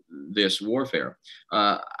to this warfare.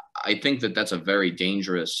 I think that that's a very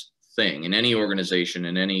dangerous thing in any organization,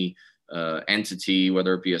 in any entity,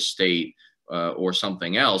 whether it be a state or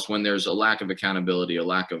something else. When there's a lack of accountability, a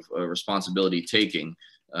lack of responsibility taking,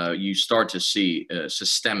 you start to see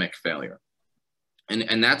systemic failure.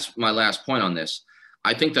 And that's my last point on this.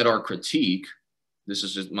 I think that our critique, this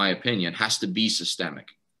is just my opinion, has to be systemic.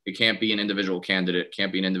 It can't be an individual candidate,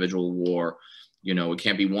 can't be an individual war, it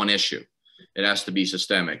can't be one issue. It has to be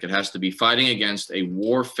systemic. It has to be fighting against a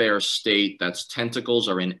warfare state that's tentacles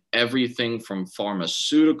are in everything from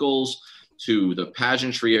pharmaceuticals to the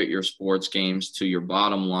pageantry at your sports games to your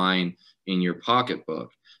bottom line in your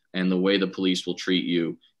pocketbook and the way the police will treat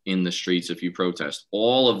you in the streets if you protest.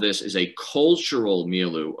 All of this is a cultural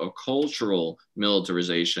milieu, a cultural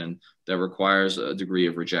militarization that requires a degree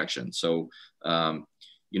of rejection. So,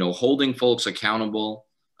 holding folks accountable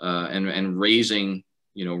and raising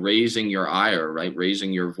your ire, right?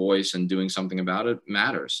 Raising your voice and doing something about it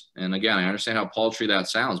matters. And again, I understand how paltry that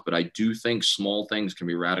sounds, but I do think small things can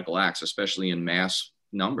be radical acts, especially in mass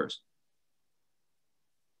numbers.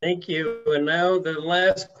 Thank you. And now the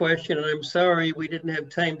last question, and I'm sorry we didn't have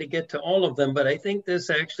time to get to all of them, but I think this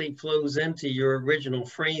actually flows into your original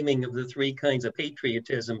framing of the three kinds of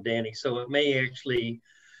patriotism, Danny. So it may actually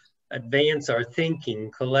advance our thinking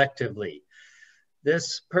collectively.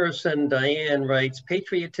 This person, Diane, writes,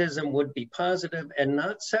 patriotism would be positive and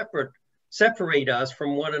not separate us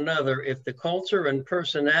from one another if the culture and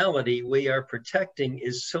personality we are protecting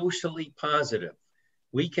is socially positive.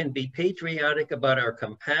 We can be patriotic about our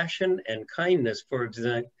compassion and kindness, for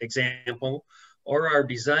example, or our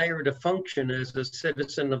desire to function as a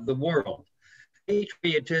citizen of the world.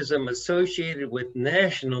 Patriotism associated with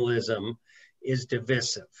nationalism is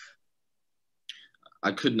divisive.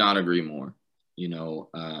 I could not agree more.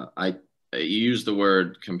 I use the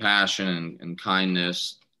word compassion and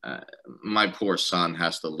kindness. My poor son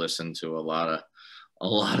has to listen to a lot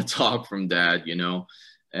of talk from dad,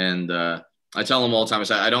 and I tell him all the time, I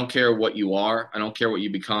say, I don't care what you are, I don't care what you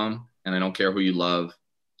become, and I don't care who you love,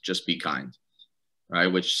 just be kind, right?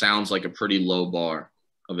 Which sounds like a pretty low bar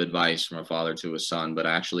of advice from a father to a son, but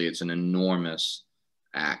actually it's an enormous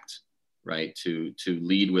act, right? To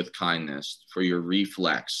lead with kindness, for your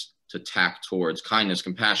reflex to tack towards kindness,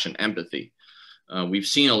 compassion, empathy. We've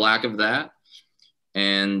seen a lack of that.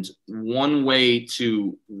 And one way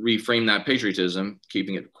to reframe that patriotism,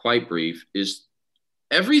 keeping it quite brief, is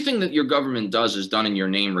everything that your government does is done in your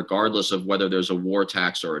name, regardless of whether there's a war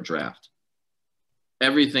tax or a draft.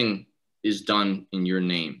 everything is done in your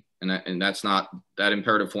name. And that's not, that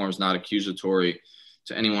imperative form is not accusatory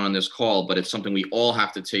to anyone on this call, but it's something we all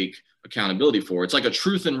have to take accountability for. It's like a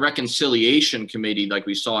truth and reconciliation committee like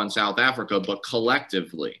we saw in South Africa, but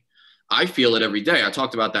collectively. I feel it every day. I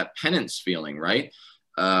talked about that penance feeling, right?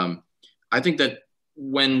 I think that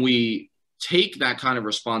when we take that kind of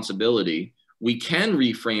responsibility, we can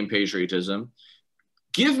reframe patriotism.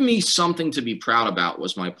 Give me something to be proud about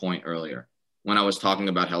was my point earlier when I was talking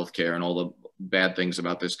about healthcare and all the bad things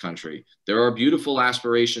about this country. There are beautiful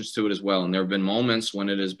aspirations to it as well. And there have been moments when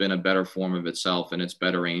it has been a better form of itself and it's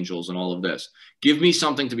better angels and all of this. Give me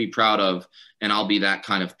something to be proud of and I'll be that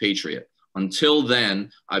kind of patriot. Until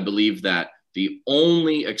then, I believe that the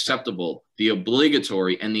only acceptable, the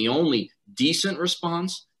obligatory, and the only decent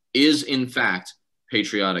response is in fact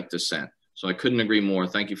patriotic dissent. So I couldn't agree more.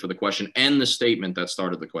 Thank you for the question and the statement that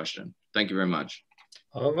started the question. Thank you very much.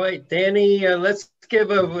 All right, Danny, let's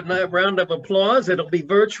give a round of applause. It'll be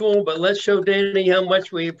virtual, but let's show Danny how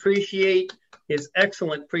much we appreciate his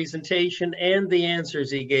excellent presentation and the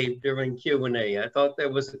answers he gave during Q&A. I thought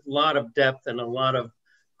there was a lot of depth and a lot of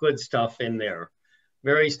good stuff in there.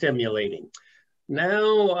 Very stimulating.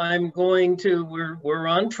 Now I'm going to, we're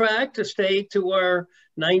on track to stay to our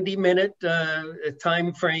 90-minute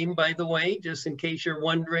time frame, by the way, just in case you're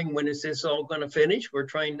wondering when is this all going to finish. We're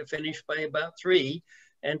trying to finish by about 3.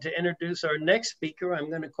 And to introduce our next speaker,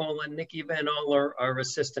 I'm going to call on Nikki Van Aller, our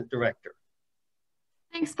Assistant Director.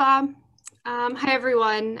 Thanks, Bob. Hi,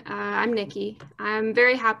 everyone. I'm Nikki. I'm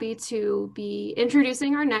very happy to be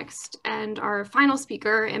introducing our next and our final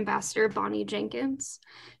speaker, Ambassador Bonnie Jenkins.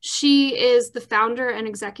 She is the founder and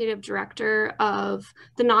executive director of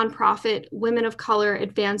the nonprofit Women of Color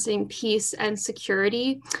Advancing Peace and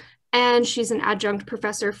Security, and she's an adjunct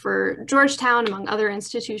professor for Georgetown, among other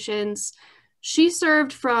institutions. She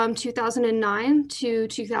served from 2009 to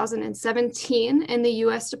 2017 in the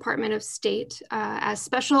U.S. Department of State as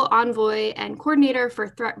Special Envoy and Coordinator for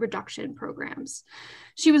Threat Reduction Programs.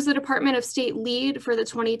 She was the Department of State lead for the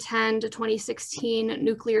 2010 to 2016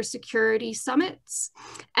 Nuclear Security Summits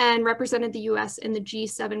and represented the U.S. in the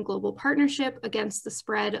G7 Global Partnership against the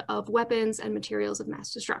spread of weapons and materials of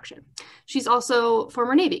mass destruction. She's also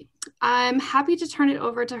former Navy. I'm happy to turn it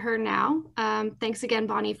over to her now. Thanks again,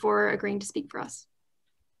 Bonnie, for agreeing to speak for us.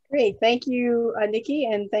 Great, thank you, Nikki,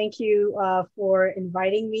 and thank you for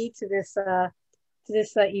inviting me to this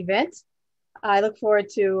event. I look forward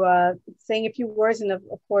to saying a few words and of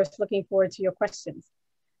course, looking forward to your questions.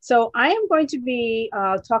 So I am going to be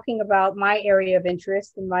talking about my area of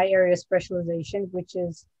interest and my area of specialization, which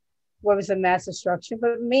is weapons of mass destruction,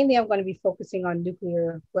 but mainly I'm going to be focusing on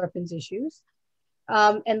nuclear weapons issues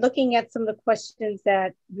and looking at some of the questions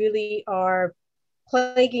that really are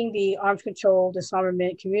plaguing the arms control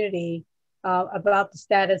disarmament community about the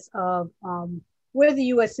status of where the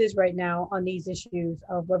U.S. is right now on these issues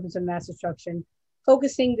of weapons of mass destruction,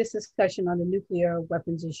 focusing this discussion on the nuclear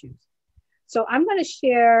weapons issues. So I'm going to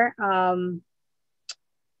share I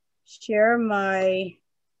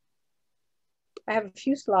have a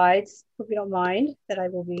few slides, hope you don't mind that I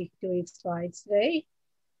will be doing slides today.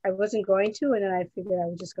 I wasn't going to, and then I figured I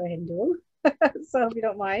would just go ahead and do them. So if you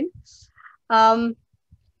don't mind. As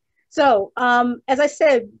I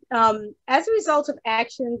said, as a result of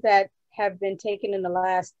actions that have been taken in the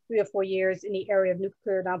last 3 or 4 years in the area of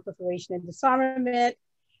nuclear nonproliferation and disarmament,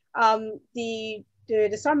 the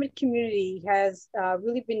disarmament community has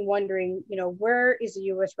really been wondering, where is the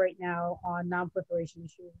U.S. right now on nonproliferation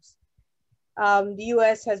issues? The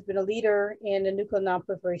U.S. has been a leader in the nuclear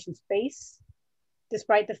nonproliferation space,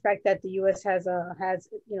 despite the fact that the U.S. has a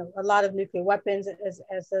lot of nuclear weapons,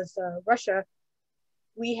 as does Russia.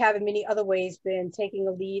 We have in many other ways been taking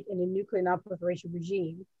a lead in the nuclear nonproliferation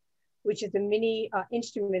regime, which is the many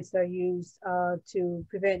instruments that are used to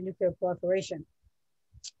prevent nuclear proliferation.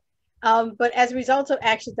 But as a result of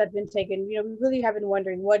actions that have been taken, we really have been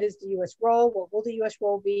wondering, what is the U.S. role? What will the U.S.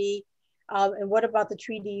 role be? And what about the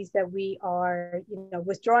treaties that we are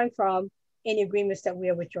withdrawing from, any agreements that we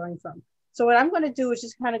are withdrawing from? So what I'm going to do is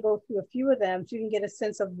just kind of go through a few of them so you can get a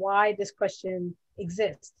sense of why this question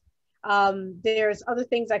exists. There's other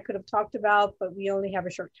things I could have talked about, but we only have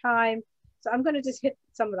a short time. So I'm going to just hit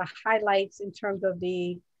some of the highlights in terms of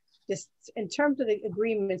the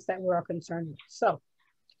agreements that we're concerned with. So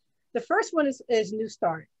the first one is New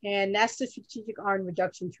START, and that's the Strategic Arms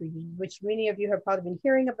Reduction Treaty, which many of you have probably been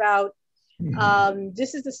hearing about.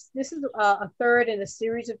 This is a third in a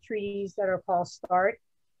series of treaties that are called START.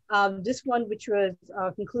 This one, which was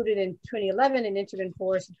concluded in 2011 and entered in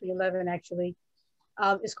force in 2011, actually,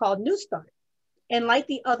 is called New START. And like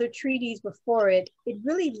the other treaties before it, it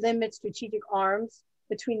really limits strategic arms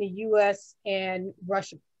between the US and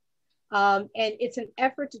Russia. And it's an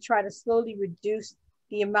effort to try to slowly reduce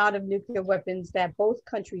the amount of nuclear weapons that both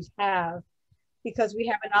countries have, because we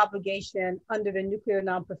have an obligation under the Nuclear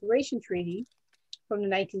Non-Proliferation Treaty from the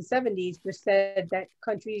 1970s, which said that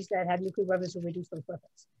countries that had nuclear weapons will reduce those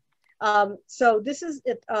weapons. So this is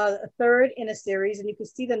a third in a series, and you can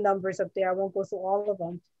see the numbers up there. I won't go through all of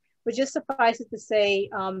them, but just suffice it to say,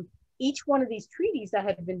 each one of these treaties that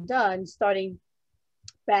had been done starting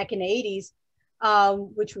back in the 80s,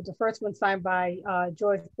 which was the first one signed by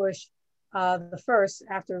George Bush the first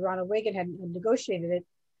after Ronald Reagan had negotiated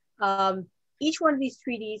it. Each one of these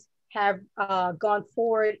treaties have gone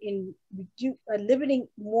forward in limiting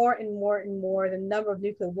more and more and more the number of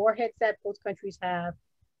nuclear warheads that both countries have,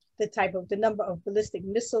 the number of ballistic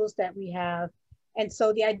missiles that we have. And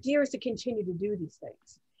so the idea is to continue to do these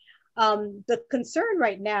things. The concern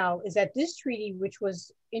right now is that this treaty, which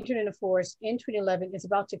was entered into force in 2011, is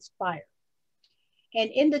about to expire. And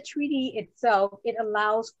in the treaty itself, it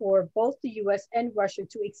allows for both the US and Russia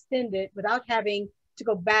to extend it without having to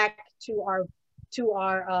go back to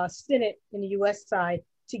our Senate in the US side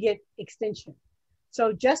to get extension.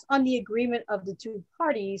 So just on the agreement of the two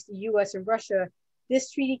parties, the US and Russia, this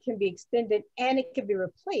treaty can be extended and it can be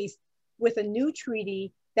replaced with a new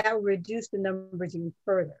treaty that will reduce the numbers even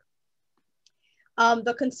further.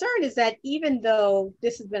 The concern is that even though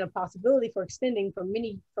this has been a possibility for extending for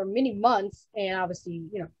many months and obviously,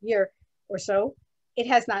 year or so, it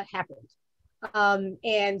has not happened.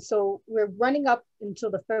 And so we're running up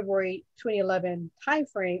until the February 2011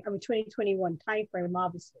 timeframe, 2021 timeframe,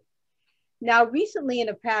 obviously. Now, recently in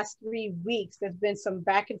the past 3 weeks, there's been some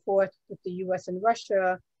back and forth with the US and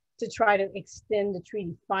Russia to try to extend the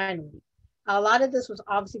treaty finally. A lot of this was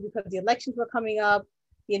obviously because the elections were coming up.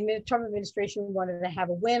 The Trump administration wanted to have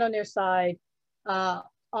a win on their side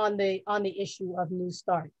on the issue of New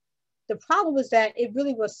START. The problem was that it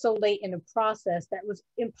really was so late in the process that it was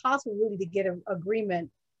impossible really to get an agreement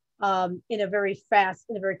in a very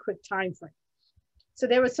quick time frame. So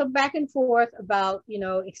there was some back and forth about,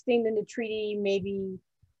 extending the treaty, maybe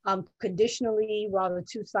conditionally, while the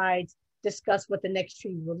two sides discuss what the next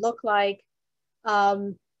treaty would look like.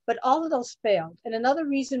 But all of those failed. And another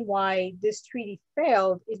reason why this treaty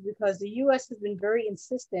failed is because the US has been very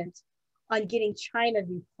insistent on getting China to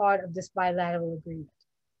be part of this bilateral agreement.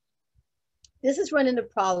 This has run into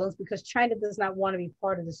problems because China does not want to be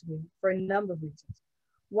part of this agreement for a number of reasons.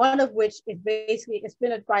 One of which is basically, it's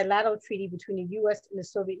been a bilateral treaty between the US and the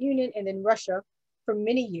Soviet Union and then Russia for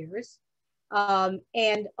many years.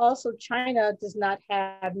 And also China does not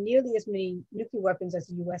have nearly as many nuclear weapons as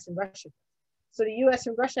the US and Russia. So the US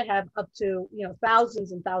and Russia have up to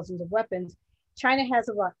thousands and thousands of weapons. China has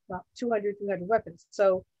about 200, 300 weapons.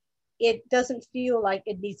 So it doesn't feel like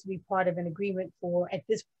it needs to be part of an agreement at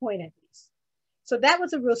this point at least. So that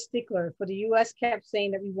was a real stickler for the US kept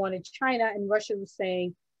saying that we wanted China, and Russia was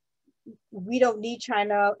saying, we don't need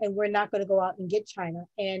China and we're not going to go out and get China.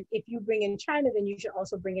 And if you bring in China, then you should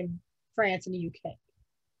also bring in France and the UK,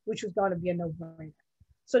 which was going to be a no-brainer.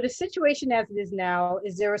 So the situation as it is now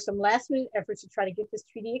is there are some last minute efforts to try to get this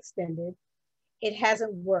treaty extended. It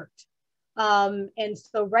hasn't worked. And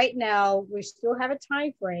so right now we still have a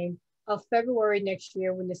time frame of February next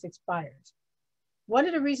year when this expires. One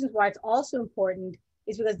of the reasons why it's also important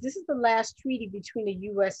is because this is the last treaty between the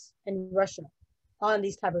US and Russia on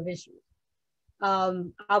these type of issues.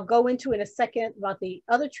 I'll go into in a second about the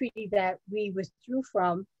other treaty that we withdrew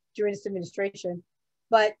from during this administration.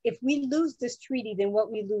 But if we lose this treaty, then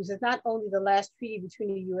what we lose is not only the last treaty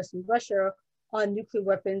between the US and Russia on nuclear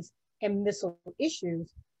weapons and missile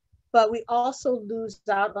issues, but we also lose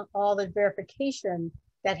out on all the verification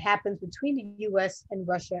that happens between the US and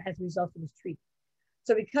Russia as a result of this treaty.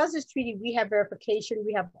 So because this treaty, we have verification,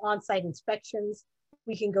 we have on-site inspections,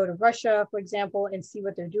 we can go to Russia, for example, and see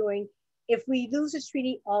what they're doing. If we lose this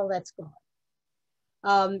treaty, all that's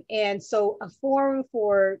gone. And so a forum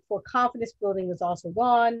for confidence building is also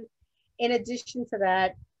gone. In addition to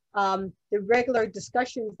that, the regular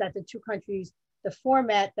discussions that the two countries, the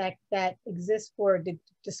format that exists for the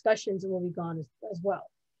discussions will be gone as well.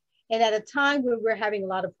 And at a time when we're having a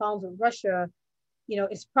lot of problems with Russia,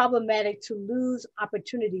 it's problematic to lose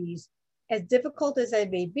opportunities, as difficult as they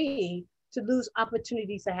may be, to lose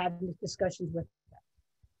opportunities to have discussions with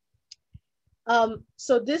them.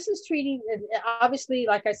 So this is treaty, obviously,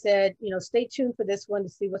 like I said, stay tuned for this one to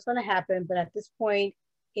see what's going to happen. But at this point,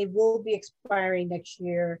 it will be expiring next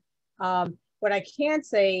year. What I can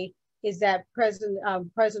say is that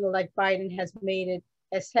President-elect Biden has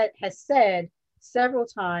said several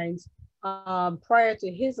times prior to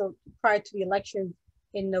the election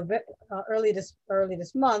in November, early this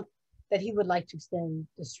month, that he would like to extend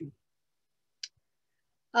this treaty.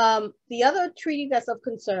 The other treaty that's of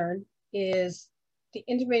concern is the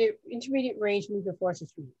Intermediate Range Nuclear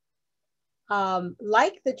Forces Treaty.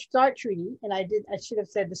 Like the START Treaty, and I should have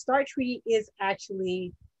said the START Treaty is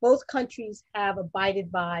actually, both countries have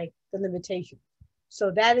abided by the limitation.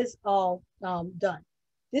 So that is all done.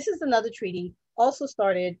 This is another treaty, also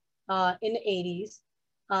started in the 80s,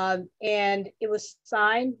 and it was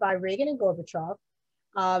signed by Reagan and Gorbachev,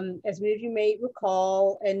 as many of you may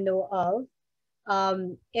recall and know of.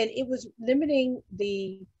 And it was limiting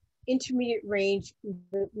the intermediate range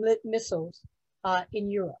missiles in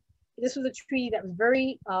Europe. This was a treaty that was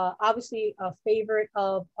very obviously a favorite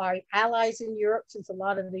of our allies in Europe, since a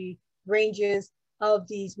lot of the ranges of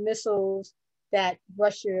these missiles that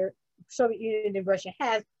Soviet Union and Russia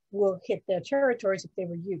has will hit their territories if they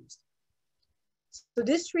were used. So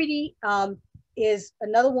this treaty is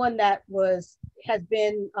another one that has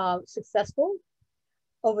been successful.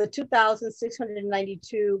 Over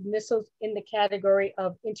 2,692 missiles in the category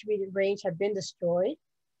of intermediate range have been destroyed.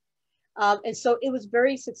 And so it was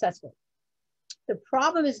very successful. The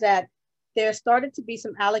problem is that there started to be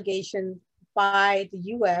some allegations by the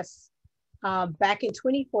US back in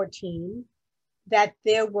 2014 that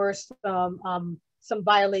there were some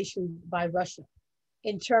violations by Russia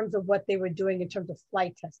in terms of what they were doing in terms of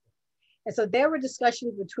flight testing. And so there were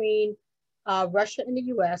discussions between Russia and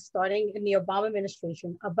the US, starting in the Obama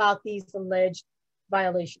administration, about these alleged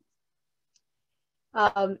violations.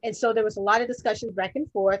 And so there was a lot of discussions back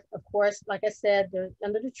and forth. Of course, like I said,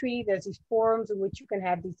 under the treaty, there's these forums in which you can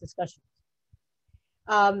have these discussions.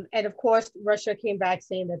 And of course, Russia came back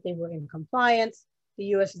saying that they were in compliance. The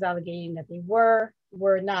US is alleging that they were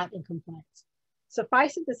not in compliance.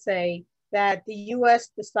 Suffice it to say that the US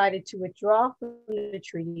decided to withdraw from the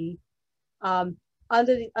treaty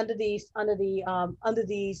under these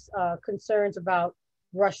concerns about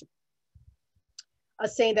Russia,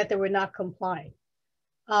 saying that they were not complying.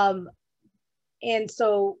 And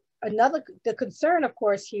so the concern, of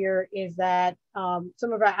course, here is that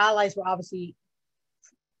some of our allies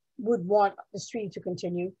would want this treaty to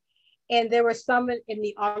continue. And there were some in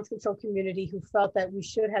the arms control community who felt that we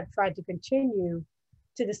should have tried to continue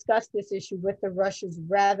to discuss this issue with the Russians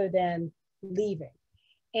rather than leaving.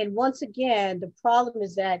 And once again, the problem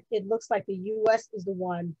is that it looks like the US is the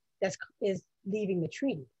one that is leaving the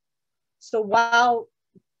treaty. So while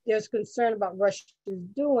there's concern about Russia's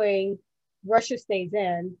doing, Russia stays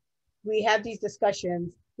in, we have these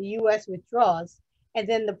discussions, the US withdraws. And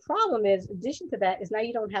then the problem is, in addition to that, is now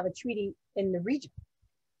you don't have a treaty in the region.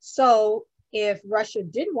 So if Russia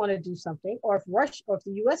did want to do something, or if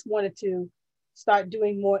the US wanted to start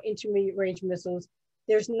doing more intermediate range missiles,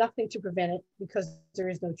 there's nothing to prevent it because there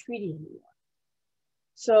is no treaty anymore.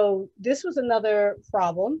 So this was another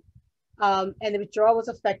problem. And the withdrawal was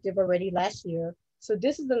effective already last year. So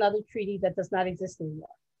this is another treaty that does not exist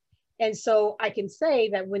anymore. And so I can say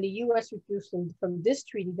that when the US withdrew from this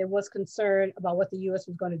treaty, there was concern about what the US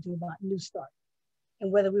was going to do about New START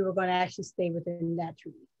and whether we were going to actually stay within that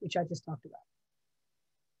treaty, which I just talked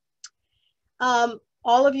about.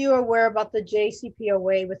 All of you are aware about the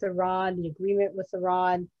JCPOA with Iran, the agreement with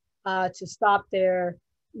Iran to stop their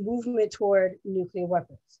movement toward nuclear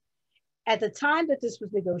weapons. At the time that this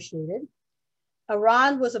was negotiated,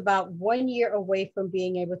 Iran was about 1 year away from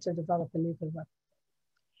being able to develop a nuclear weapon.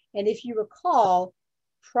 And if you recall,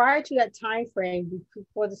 prior to that time frame,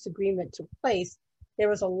 before this agreement took place, there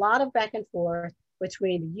was a lot of back and forth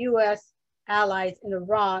between the US, allies, and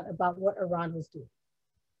Iran about what Iran was doing.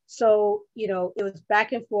 So, it was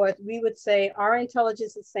back and forth. We would say, our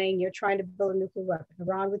intelligence is saying you're trying to build a nuclear weapon.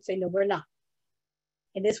 Iran would say, no, we're not.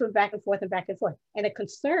 And this went back and forth and back and forth. And the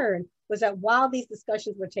concern was that while these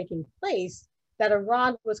discussions were taking place, that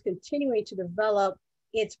Iran was continuing to develop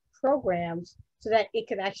its programs so that it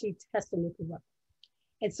could actually test a nuclear weapon.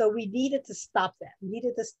 And so we needed to stop that. We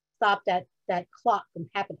needed to stop that clock from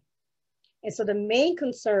happening. And so the main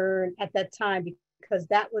concern at that time, because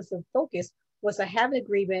that was the focus, was to have an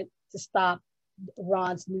agreement to stop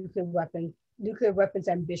Iran's nuclear weapons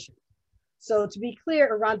ambition. So to be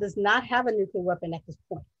clear, Iran does not have a nuclear weapon at this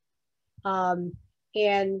point.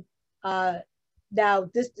 Now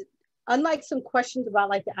this, unlike some questions about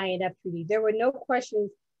like the INF treaty, there were no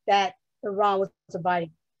questions that Iran was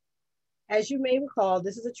abiding. As you may recall,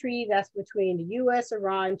 this is a treaty that's between the US,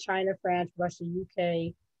 Iran, China, France, Russia,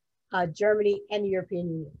 UK, Germany, and the European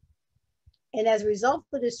Union. And as a result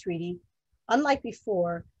of this treaty, unlike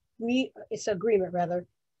before, we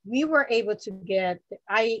were able to get the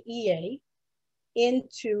IAEA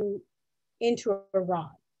into Iran.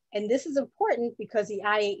 And this is important because the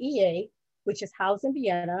IAEA, which is housed in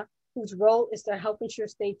Vienna, whose role is to help ensure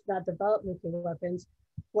states not develop nuclear weapons,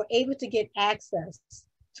 were able to get access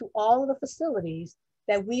to all of the facilities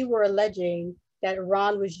that we were alleging that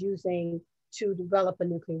Iran was using to develop a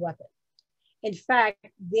nuclear weapon. In fact,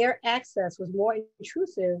 their access was more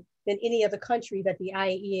intrusive than any other country that the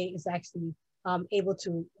IAEA is actually able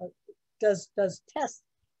to, does tests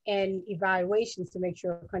and evaluations to make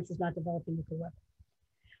sure a country is not developing a nuclear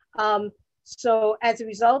weapon. So as a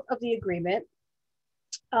result of the agreement,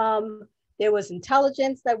 there was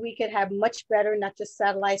intelligence that we could have much better, not just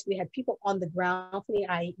satellites. We had people on the ground from the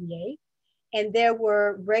IAEA, and there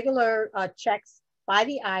were regular checks by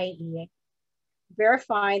the IAEA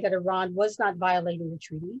verifying that Iran was not violating the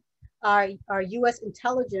treaty. Our US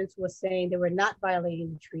intelligence was saying they were not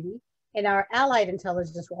violating the treaty, and our allied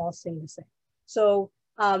intelligence were all saying the same. So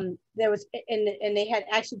there was, and they had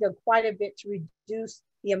actually done quite a bit to reduce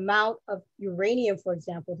the amount of uranium, for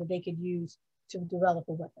example, that they could use to develop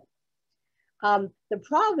a weapon. The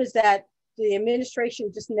problem is that the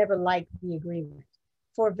administration just never liked the agreement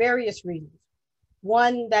for various reasons.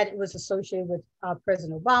 One, that it was associated with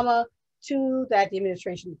President Obama. Two, that the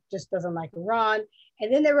administration just doesn't like Iran.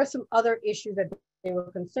 And then there were some other issues that they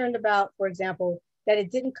were concerned about. For example, that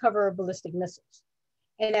it didn't cover ballistic missiles.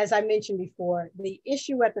 And as I mentioned before, the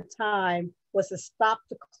issue at the time was to stop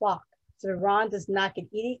the clock so Iran does not get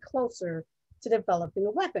any closer to developing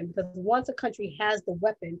a weapon, because once a country has the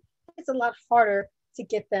weapon, it's a lot harder to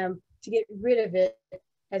get them to get rid of it,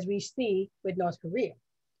 as we see with North Korea.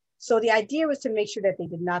 So the idea was to make sure that they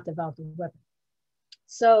did not develop the weapon.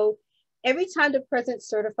 So every time the president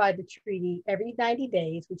certified the treaty, every 90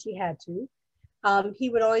 days, which he had to, he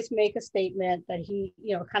would always make a statement that he,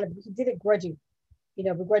 he did it grudgingly,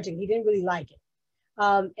 begrudgingly. He didn't really like it.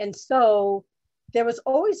 And so there was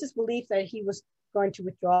always this belief that he was going to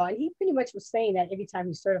withdraw. And he pretty much was saying that every time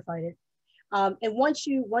he certified it. And once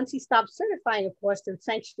he stopped certifying, of course, the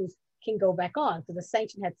sanctions can go back on. So the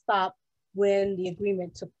sanction had stopped when the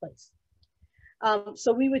agreement took place.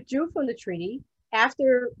 So we withdrew from the treaty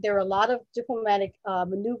after there were a lot of diplomatic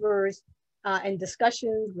maneuvers and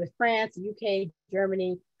discussions with France, the UK,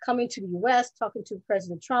 Germany, coming to the US, talking to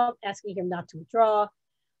President Trump, asking him not to withdraw.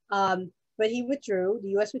 But he withdrew,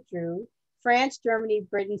 the US withdrew. France, Germany,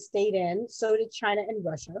 Britain stayed in, so did China and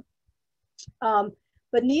Russia.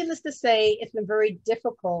 But needless to say, it's been very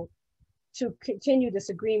difficult to continue this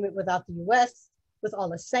agreement without the US, with all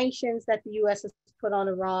the sanctions that the US has put on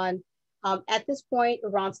Iran. At this point,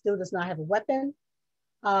 Iran still does not have a weapon.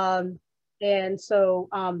 And so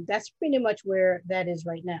that's pretty much where that is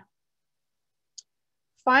right now.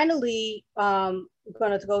 Finally, I'm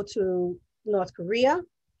going to go to North Korea.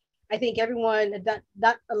 I think everyone,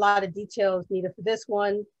 not a lot of details needed for this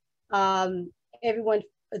one. Everyone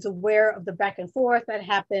is aware of the back and forth that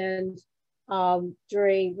happened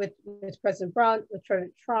with President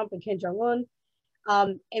Trump and Kim Jong-un.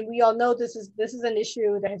 And we all know this is an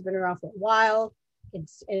issue that has been around for a while.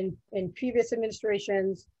 It's in previous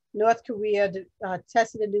administrations. North Korea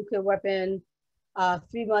tested a nuclear weapon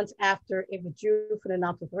 3 months after it withdrew from the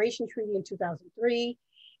Non-Proliferation Treaty in 2003.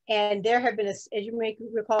 And there have been, as you may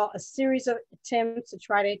recall, a series of attempts to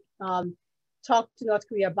try to talk to North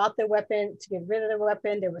Korea about their weapon, to get rid of their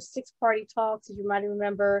weapon. There were 6-party talks, as you might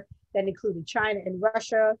remember, that included China and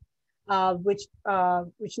Russia, which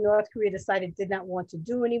North Korea decided did not want to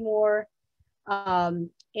do anymore. And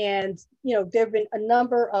there have been a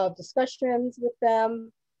number of discussions with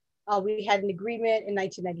them. We had an agreement in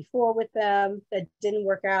 1994 with them that didn't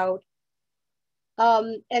work out.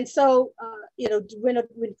 And so, when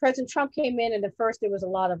President Trump came in, and at first there was a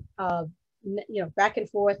lot of, back and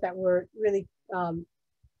forth that were really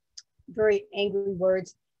very angry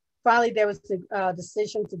words. Finally, there was a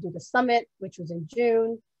decision to do the summit, which was in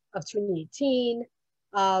June of 2018,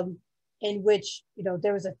 in which,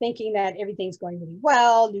 there was a thinking that everything's going really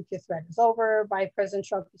well, nuclear threat is over. By President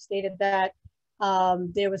Trump, who stated that.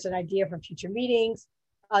 There was an idea for future meetings.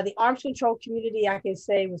 The arms control community, I can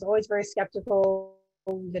say, was always very skeptical.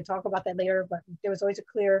 We can talk about that later, but there was always a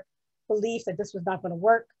clear belief that this was not going to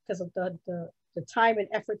work because of the time and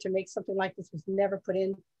effort to make something like this was never put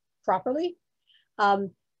in properly.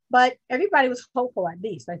 But everybody was hopeful, at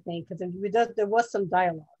least, I think, because there was some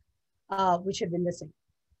dialogue, which had been missing.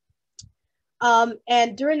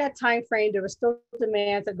 And during that time frame, there were still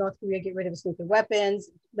demands that North Korea get rid of its nuclear weapons.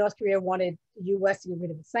 North Korea wanted the US to get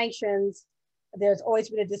rid of its sanctions. There's always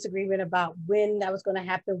been a disagreement about when that was going to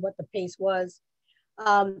happen, what the pace was.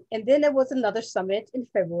 And then there was another summit in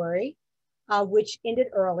February, which ended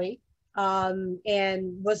early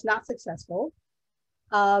and was not successful.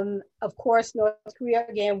 Of course, North Korea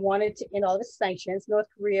again wanted to end all of its sanctions. North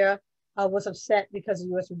Korea was upset because the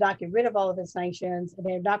US would not get rid of all of its sanctions, and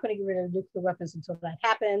they're not going to get rid of nuclear weapons until that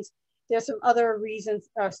happens. There's some other reasons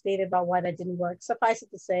stated about why that didn't work. Suffice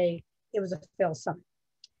it to say, it was a failed summit.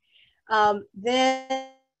 Then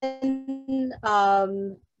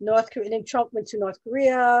Trump went to North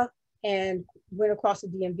Korea and went across the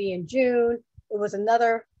DMV in June. It was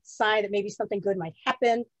another sign that maybe something good might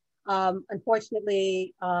happen.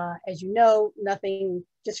 Unfortunately, as you know, nothing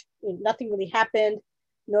really happened.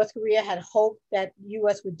 North Korea had hoped that the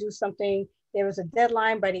US would do something. There was a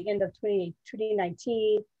deadline by the end of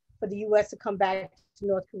 2019 for the US to come back to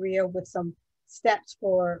North Korea with some steps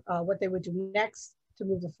for what they would do next to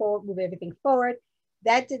move everything forward.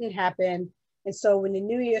 That didn't happen. And so when the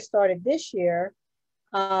new year started this year,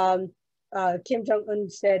 Kim Jong-un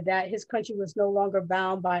said that his country was no longer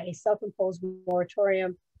bound by a self-imposed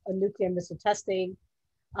moratorium on nuclear missile testing,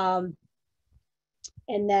 and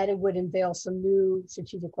that it would unveil some new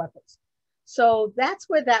strategic weapons. So that's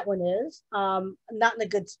where that one is. Not in a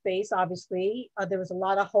good space, obviously. There was a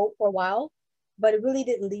lot of hope for a while, but it really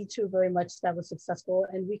didn't lead to very much that was successful,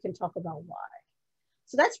 and we can talk about why.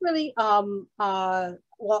 So that's really all I'm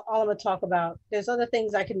gonna talk about. There's other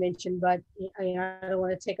things I can mention, but I don't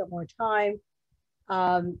want to take up more time.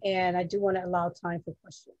 And I do want to allow time for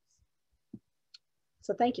questions.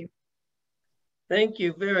 So thank you. Thank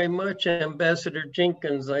you very much, Ambassador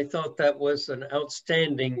Jenkins. I thought that was an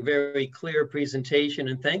outstanding, very clear presentation,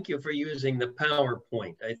 and thank you for using the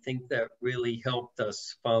PowerPoint. I think that really helped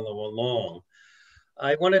us follow along.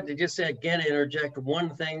 I wanted to just again interject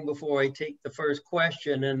one thing before I take the first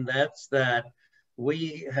question, and that's that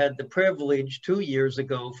we had the privilege 2 years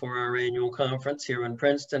ago for our annual conference here in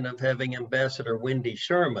Princeton of having Ambassador Wendy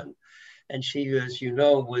Sherman. And she, as you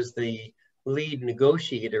know, was the lead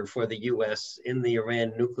negotiator for the US in the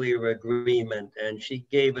Iran nuclear agreement. And she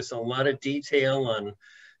gave us a lot of detail on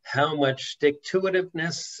how much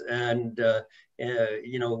stick-to-itiveness and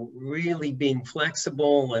really being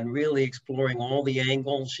flexible and really exploring all the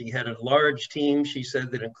angles. She had a large team, she said,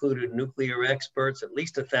 that included nuclear experts. At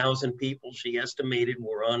least 1,000 people she estimated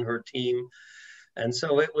were on her team. And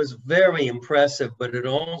so it was very impressive, but it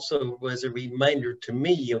also was a reminder to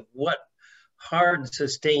me of what hard,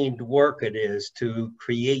 sustained work it is to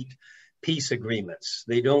create peace agreements.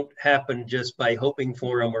 They don't happen just by hoping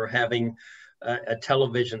for them or having a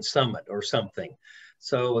television summit or something.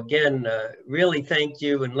 So again, really thank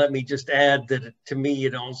you. And let me just add that to me,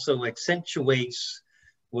 it also accentuates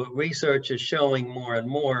what research is showing more and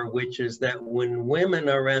more, which is that when women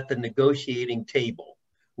are at the negotiating table,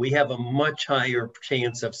 we have a much higher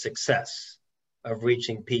chance of success of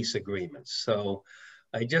reaching peace agreements. So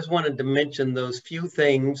I just wanted to mention those few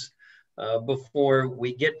things before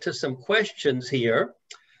we get to some questions here.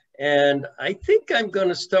 And I think I'm going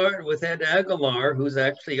to start with Ed Aguilar, who's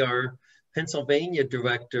actually our Pennsylvania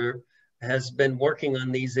director, has been working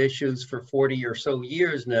on these issues for 40 or so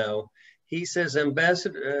years now. He says,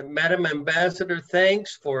 Madam Ambassador,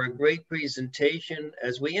 thanks for a great presentation.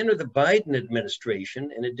 As we enter the Biden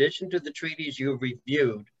administration, in addition to the treaties you've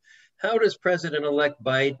reviewed, how does President-elect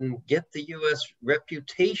Biden get the US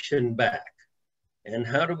reputation back? And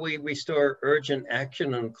how do we restore urgent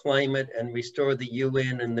action on climate and restore the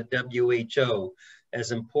UN and the WHO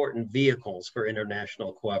as important vehicles for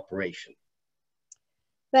international cooperation?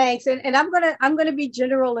 Thanks, and I'm gonna be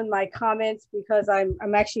general in my comments because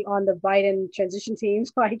I'm actually on the Biden transition team,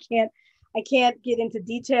 so I can't get into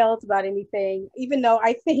details about anything. Even though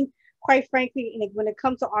I think, quite frankly, when it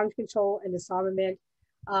comes to arms control and disarmament,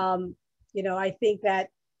 I think that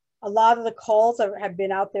a lot of the calls have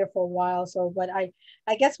been out there for a while. So, but I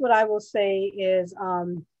guess what I will say is,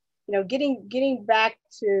 getting back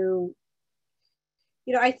to,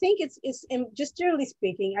 I think it's just generally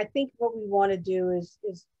speaking, I think what we want to do is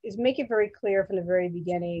make it very clear from the very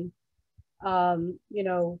beginning,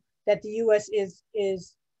 that the U.S.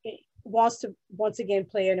 wants to once again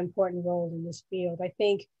play an important role in this field. I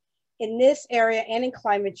think in this area and in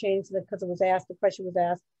climate change, because the question was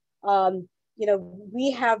asked,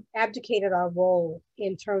 we have abdicated our role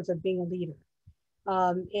in terms of being a leader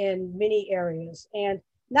in many areas. And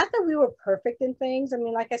not that we were perfect in things. I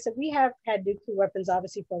mean, like I said, we have had nuclear weapons,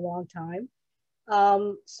 obviously, for a long time.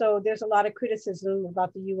 So there's a lot of criticism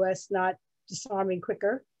about the US not disarming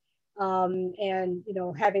quicker and,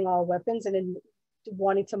 having all weapons and then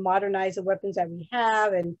wanting to modernize the weapons that we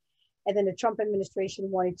have. And then the Trump administration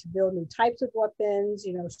wanting to build new types of weapons,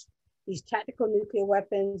 these tactical nuclear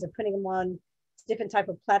weapons and putting them on different type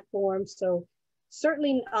of platforms. So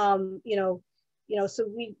certainly, so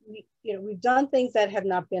we've done things that have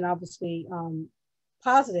not been obviously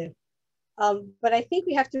positive. But I think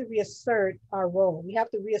we have to reassert our role. We have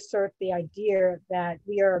to reassert the idea that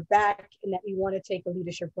we are back and that we want to take a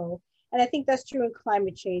leadership role. And I think that's true in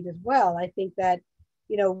climate change as well. I think that,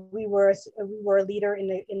 you know, we were a leader in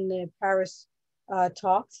the Paris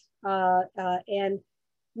talks, and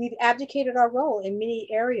we've abdicated our role in many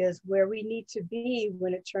areas where we need to be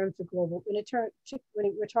when it comes to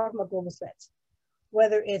when we're talking about global threats,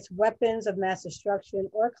 whether it's weapons of mass destruction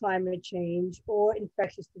or climate change or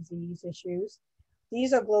infectious disease issues.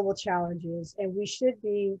 These are global challenges, and we should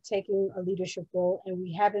be taking a leadership role, and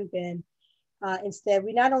we haven't been. Instead,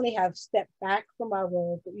 we not only have stepped back from our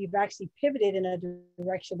role, but we've actually pivoted in a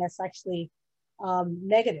direction that's actually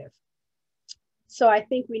negative. So I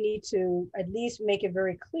think we need to at least make it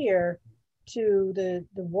very clear to the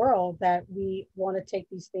world that we want to take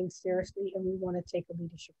these things seriously and we want to take a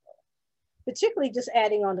leadership role. Particularly just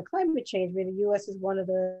adding on to climate change, I mean, the US is one of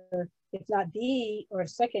the, if not the, or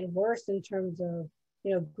second worst in terms of,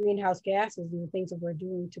 you know, greenhouse gases and the things that we're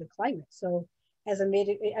doing to the climate. So as a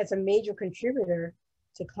major contributor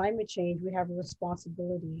to climate change, we have a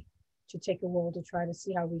responsibility to take a role to try to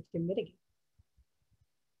see how we can mitigate.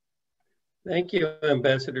 Thank you,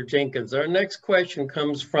 Ambassador Jenkins. Our next question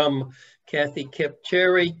comes from Kathy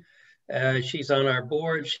Kip-Cherry. She's on our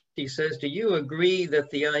board. She says, do you agree that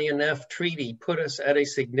the INF treaty put us at a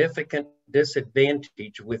significant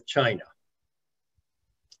disadvantage with China?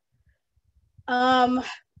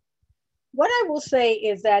 What I will say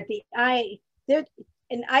is that I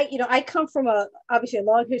come from obviously a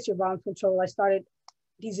long history of arms control. I started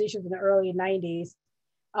these issues in the early 90s.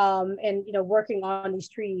 And you know, working on these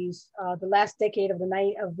treaties, the last decade of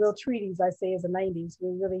real treaties, I say, is the 90s.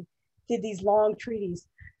 We really did these long treaties.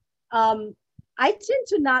 I tend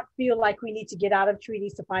to not feel like we need to get out of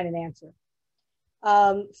treaties to find an answer.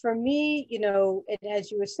 For me, you know, and as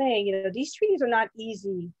you were saying, you know, these treaties are not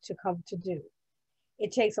easy to come to do.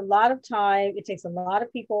 It takes a lot of time. It takes a lot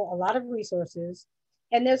of people, a lot of resources,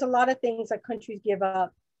 and there's a lot of things that countries give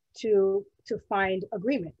up to find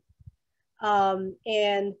agreement.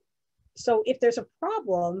 And so if there's a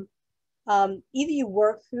problem, either you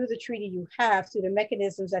work through the treaty you have, through the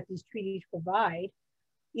mechanisms that these treaties provide,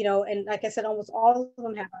 you know, and like I said, almost all of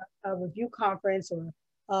them have a review conference or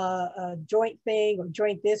a joint thing or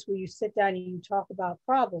joint this, where you sit down and you talk about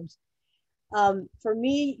problems. For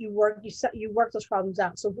me, you work those problems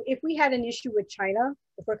out. So if we had an issue with China,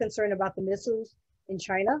 if we're concerned about the missiles in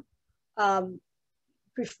China,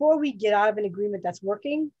 before we get out of an agreement that's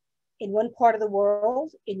working in one part of the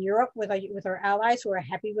world, in Europe, with our allies who are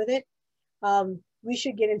happy with it, we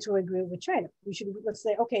should get into an agreement with China. Let's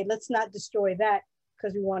say, okay, let's not destroy that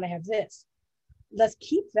because we want to have this. Let's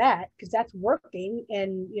keep that because that's working,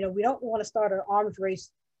 and you know, we don't want to start an arms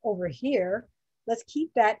race over here. Let's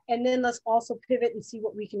keep that, and then let's also pivot and see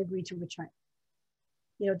what we can agree to with China.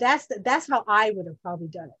 You know, that's how I would have probably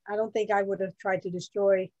done it. I don't think I would have tried to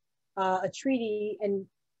destroy a treaty. And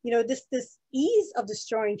you know, this ease of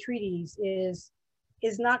destroying treaties is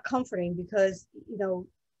not comforting, because you know,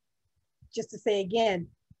 just to say again,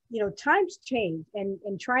 you know, times change,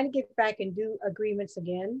 and trying to get back and do agreements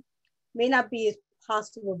again may not be as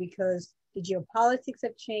possible because the geopolitics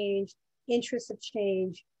have changed, interests have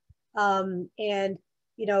changed. And,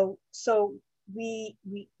 you know, so we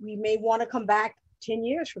may want to come back 10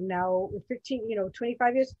 years from now, 15, you know,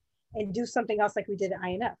 25 years, and do something else like we did at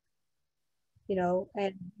INF, you know,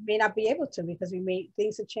 and may not be able to because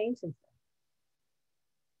things have changed since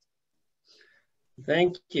then.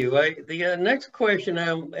 Thank you. The next question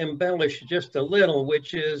I'll embellish just a little,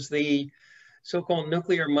 which is the so-called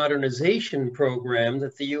nuclear modernization program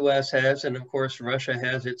that the US has, and of course Russia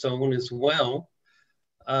has its own as well.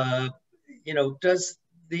 You know, this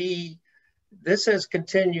has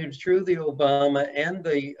continued through the Obama and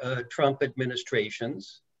the Trump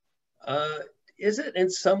administrations. Is it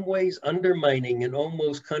in some ways undermining and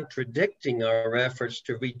almost contradicting our efforts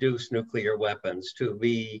to reduce nuclear weapons, to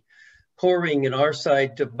be pouring in our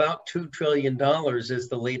side to about $2 trillion is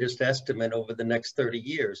the latest estimate over the next 30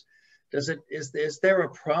 years? Is there a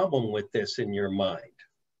problem with this in your mind?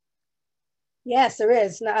 Yes, there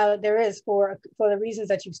is. There is for the reasons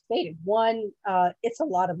that you've stated. One, it's a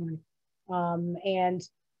lot of money, and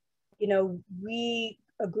you know, we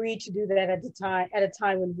agreed to do that at a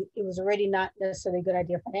time when it was already not necessarily a good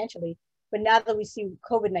idea financially. But now that we see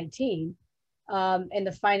COVID-19 and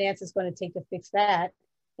the finance is going to take to fix that,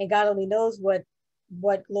 and God only knows what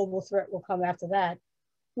global threat will come after that,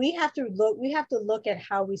 we have to look at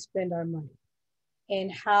how we spend our money and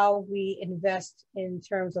how we invest in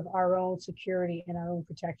terms of our own security and our own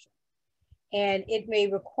protection. And it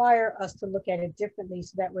may require us to look at it differently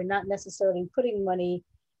so that we're not necessarily putting money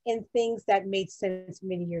in things that made sense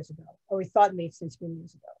many years ago, or we thought made sense many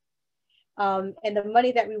years ago. And the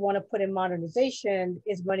money that we want to put in modernization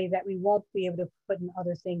is money that we won't be able to put in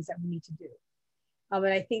other things that we need to do. And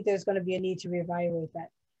I think there's going to be a need to reevaluate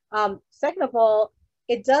that. Second of all,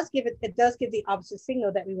 it does give the opposite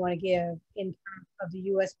signal that we want to give in terms of the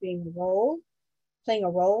U.S. playing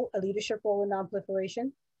a leadership role in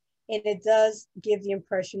nonproliferation. And it does give the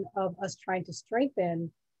impression of us trying to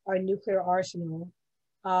strengthen our nuclear arsenal.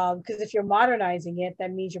 Because if you're modernizing it,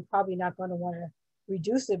 that means you're probably not going to want to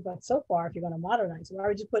reduce it. But so far, if you're going to modernize it, why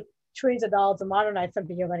would you put trillions of dollars to modernize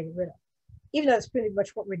something you're going to get rid of? Even though that's pretty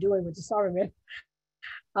much what we're doing with disarmament.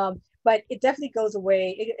 But it definitely goes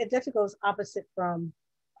away. It definitely goes opposite from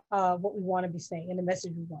what we want to be saying and the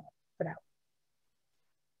message we want to put out.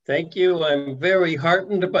 Thank you. I'm very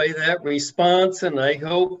heartened by that response, and I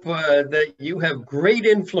hope that you have great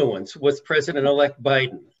influence with President-elect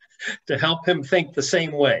Biden to help him think the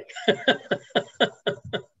same way.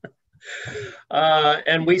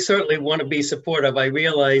 And we certainly want to be supportive. I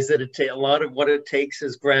realize that a lot of what it takes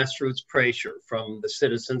is grassroots pressure from the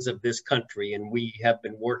citizens of this country, and we have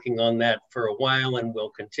been working on that for a while and will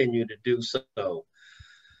continue to do so.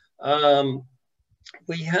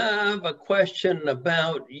 We have a question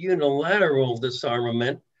about unilateral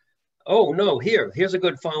disarmament. Oh no, here's a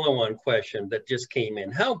good follow-on question that just came in.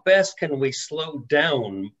 How best can we slow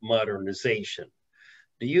down modernization?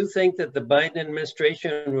 Do you think that the Biden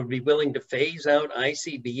administration would be willing to phase out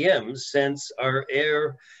ICBMs since our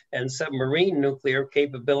air and submarine nuclear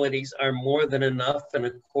capabilities are more than enough? And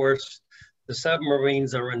of course, the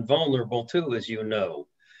submarines are invulnerable too, as you know.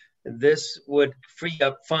 This would free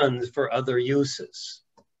up funds for other uses.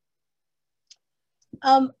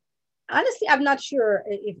 Honestly, I'm not sure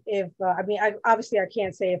if I mean, obviously I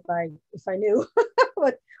can't say if I knew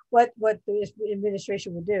what the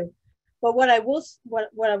administration would do. But what I will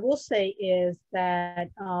say is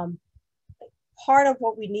that part of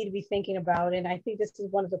what we need to be thinking about, and I think this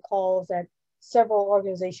is one of the calls that several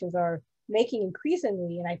organizations are making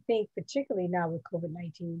increasingly, and I think particularly now with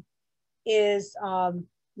COVID-19, is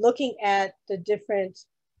looking at the different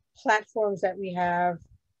platforms that we have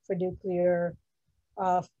for nuclear,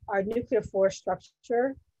 our nuclear force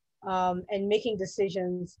structure, and making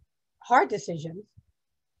decisions, hard decisions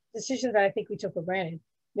that I think we took for granted,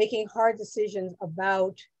 making hard decisions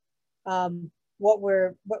about what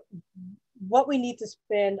we need to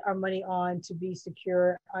spend our money on to be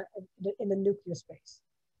secure in the nuclear space.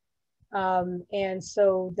 And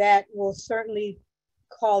so that will certainly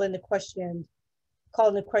call into question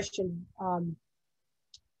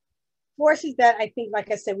forces that I think, like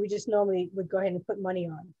I said, we just normally would go ahead and put money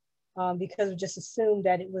on because we just assumed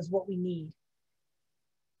that it was what we need.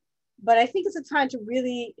 But I think it's a time to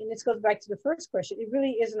really, and this goes back to the first question, it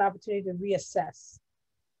really is an opportunity to reassess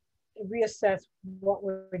what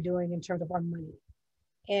we're doing in terms of our money.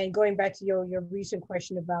 And going back to your recent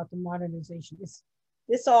question about the modernization,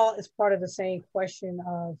 this all is part of the same question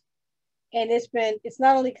of, and it's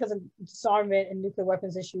not only because of disarmament and nuclear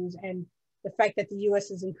weapons issues and the fact that the US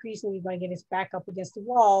is increasingly going to get its back up against the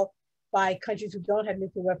wall by countries who don't have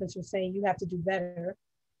nuclear weapons who are saying you have to do better,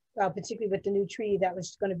 particularly with the new treaty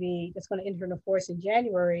that's going to enter into force in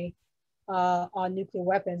January on nuclear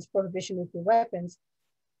weapons, prohibition of nuclear weapons.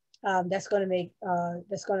 That's going to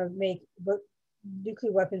make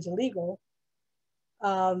nuclear weapons illegal.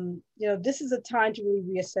 This is a time to really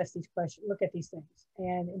reassess these questions, look at these things.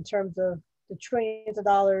 And in terms of the trillions of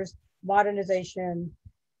dollars, modernization,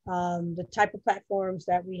 the type of platforms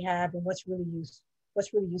that we have and what's really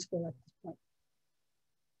useful at this point.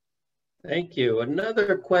 Thank you.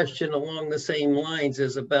 Another question along the same lines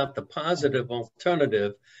is about the positive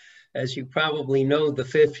alternative. As you probably know, the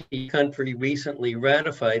 50 country recently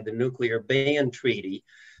ratified the nuclear ban treaty.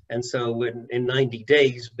 And so in 90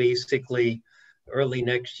 days, basically early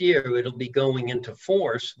next year, it'll be going into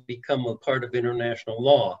force, become a part of international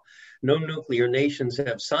law. No nuclear nations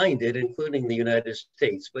have signed it, including the United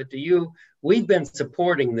States. But we've been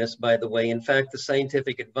supporting this, by the way. In fact, the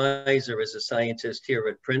scientific advisor is a scientist here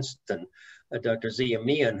at Princeton, Dr. Zia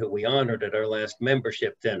Mian, who we honored at our last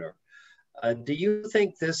membership dinner. Do you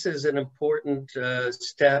think this is an important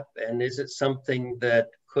step, and is it something that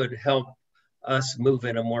could help us move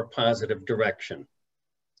in a more positive direction?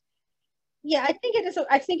 Yeah, I think it is.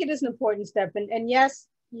 I think it is an important step, and yes,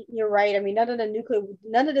 you're right. I mean, none of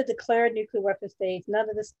the declared nuclear weapon states, none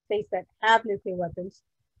of the states that have nuclear weapons,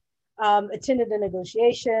 attended the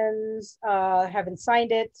negotiations, haven't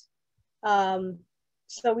signed it.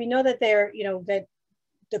 So we know that that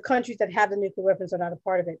the countries that have the nuclear weapons are not a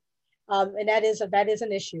part of it. And that is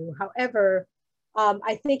an issue. However,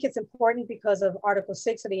 I think it's important because of Article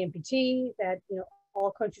 6 of the NPT that,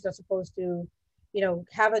 all countries are supposed to,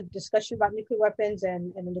 have a discussion about nuclear weapons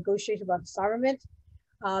and a negotiation about disarmament.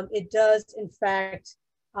 It does, in fact,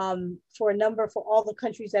 for all the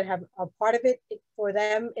countries that are part of it, for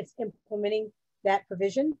them, it's implementing that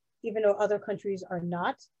provision, even though other countries are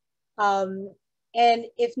not. And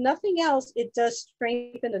if nothing else, it does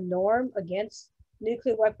strengthen the norm against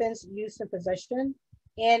nuclear weapons use and possession,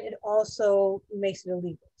 and it also makes it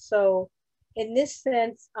illegal. So in this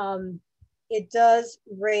sense, it does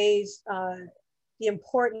raise the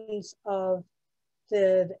importance of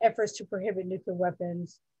the efforts to prohibit nuclear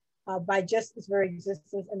weapons by just its very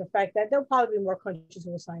existence, and the fact that there'll probably be more countries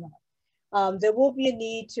who will sign on. There will be a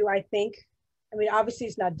need to, I think, obviously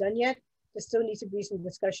it's not done yet. There still needs to be some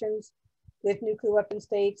discussions with nuclear weapon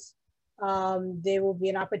states. There will be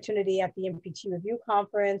an opportunity at the NPT review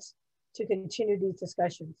conference to continue these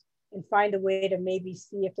discussions and find a way to maybe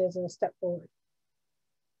see if there's a step forward.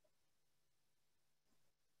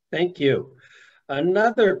 Thank you.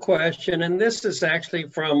 Another question, and this is actually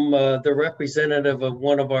from the representative of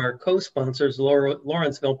one of our co-sponsors,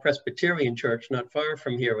 Lawrenceville Presbyterian Church, not far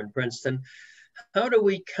from here in Princeton. How do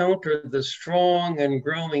we counter the strong and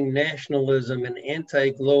growing nationalism and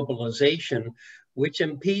anti-globalization which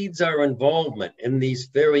impedes our involvement in these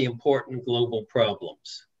very important global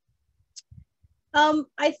problems? I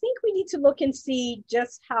think we need to look and see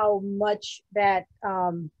just how much that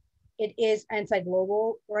it is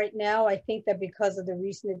anti-global right now. I think that because of the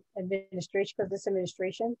recent administration, because this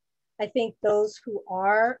administration, I think those who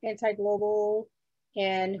are anti-global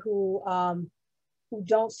and who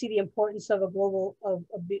don't see the importance of a global, of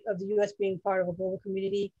the US being part of a global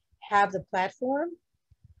community have the platform.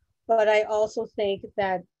 But I also think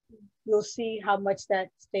that we'll see how much that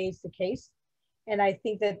stays the case. And I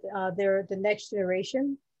think that the next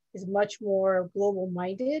generation is much more global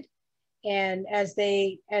minded. And as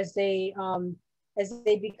they become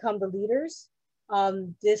the leaders,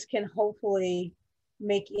 this can hopefully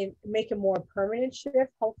make a more permanent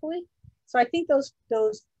shift, hopefully. So I think those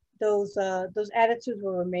attitudes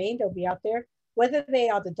will remain, they'll be out there. Whether they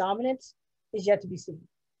are the dominant is yet to be seen.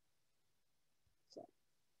 So.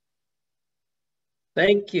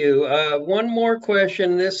 Thank you. One more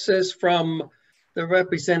question. This is from the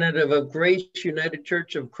representative of Grace United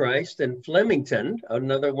Church of Christ in Flemington,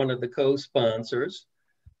 another one of the co-sponsors.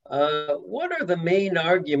 What are the main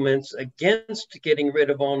arguments against getting rid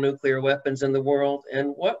of all nuclear weapons in the world, and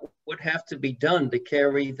what would have to be done to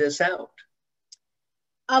carry this out?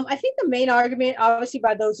 I think the main argument, obviously,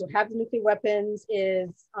 by those who have the nuclear weapons is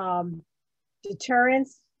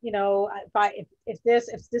deterrence. If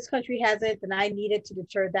this country has it, then I need it to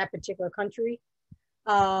deter that particular country.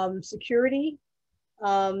 Security.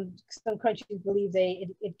 Some countries believe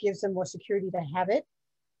it gives them more security to have it.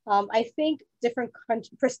 I think different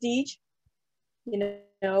prestige.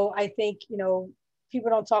 I think people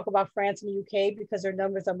don't talk about France and the UK because their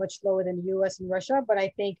numbers are much lower than the US and Russia, but I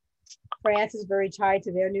think France is very tied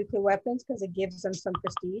to their nuclear weapons because it gives them some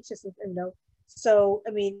prestige. So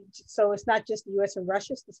it's not just the US and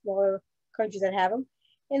Russia, it's the smaller countries that have them.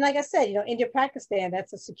 And like I said, India, Pakistan,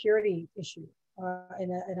 that's a security issue,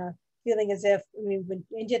 and a feeling as if, when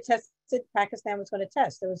India tested, Pakistan was going to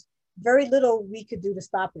test. There was very little we could do to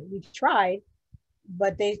stop it. We tried,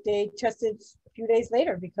 but they tested a few days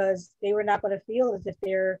later because they were not going to feel as if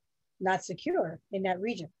they're not secure in that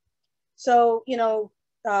region. So,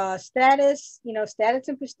 status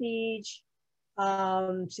and prestige,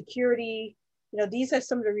 security, these are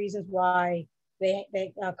some of the reasons why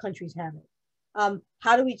countries have it.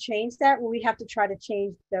 How do we change that? Well, we have to try to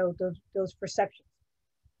change those perceptions,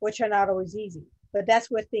 which are not always easy. But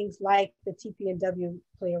that's where things like the TPNW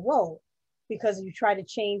play a role, because you try to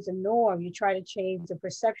change the norm, you try to change the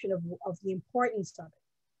perception of the importance of it.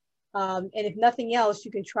 And if nothing else,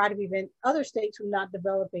 you can try to prevent other states from not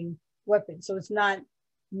developing weapons. So it's not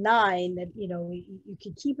 9 that, you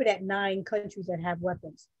can keep it at 9 countries that have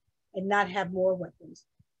weapons and not have more weapons.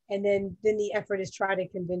 And then the effort is try to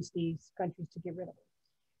convince these countries to get rid of it.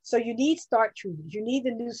 So you need START treaties. You need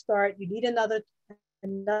the new START. You need another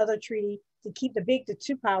treaty to keep the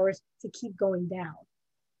 2 powers to keep going down.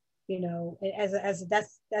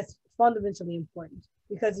 That's fundamentally important,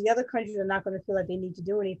 because the other countries are not going to feel like they need to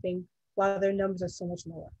do anything while their numbers are so much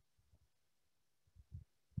lower.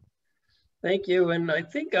 Thank you. And I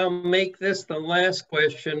think I'll make this the last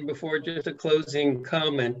question before just a closing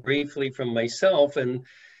comment briefly from myself. And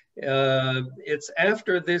it's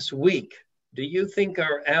after this week. Do you think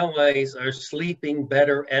our allies are sleeping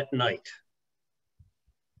better at night?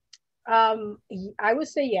 I would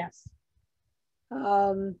say yes.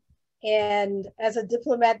 And as a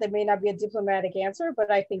diplomat, there may not be a diplomatic answer,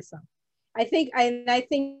 but I think so. I think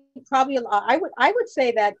probably I would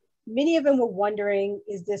say that many of them were wondering,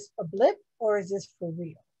 is this a blip or is this for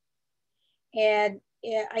real? And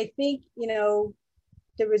I think,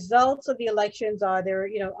 the results of the elections are there,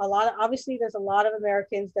 obviously there's a lot of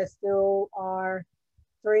Americans that still are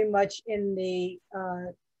very much in the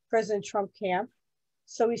President Trump camp.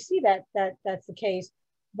 So we see that's the case.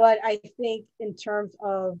 But I think in terms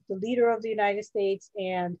of the leader of the United States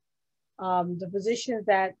and the positions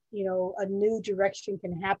that, a new direction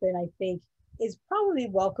can happen, I think is probably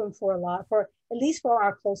welcome for at least for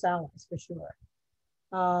our close allies, for sure.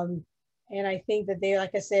 And I think that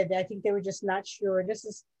like I said, I think they were just not sure.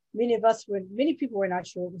 Many people were not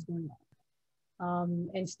sure what was going on,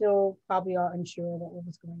 and still probably are unsure about what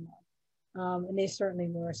was going on. And they certainly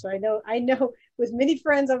were. So I know with many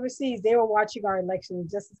friends overseas, they were watching our elections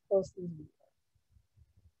just as closely as we were.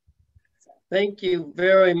 Thank you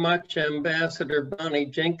very much, Ambassador Bonnie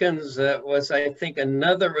Jenkins. That was, I think,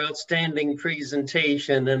 another outstanding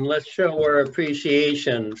presentation, and let's show our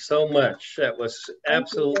appreciation so much. That was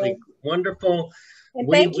absolutely wonderful. And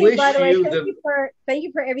thank you, by the way, thank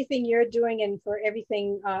you for everything you're doing and for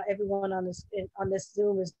everything everyone on this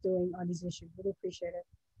Zoom is doing on these issues. Really appreciate it.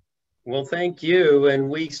 Well, thank you. And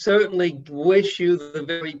we certainly wish you the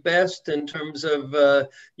very best in terms of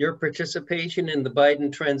your participation in the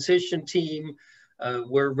Biden transition team.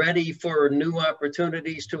 We're ready for new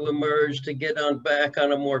opportunities to emerge, to get back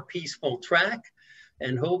on a more peaceful track,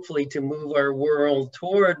 and hopefully to move our world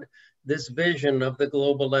toward this vision of the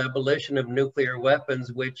global abolition of nuclear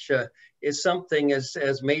weapons, which is something, as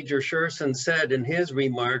Major Sjursen said in his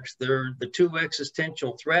remarks, they're the two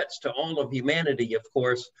existential threats to all of humanity, of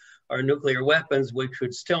course, are nuclear weapons, which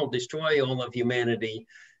would still destroy all of humanity,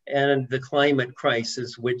 and the climate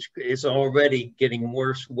crisis, which is already getting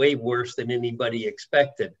worse, way worse than anybody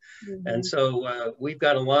expected. Mm-hmm. And so we've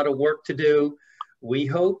got a lot of work to do. We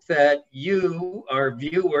hope that you, our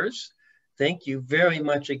viewers, thank you very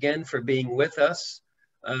much again for being with us.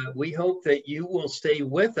 We hope that you will stay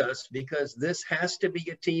with us because this has to be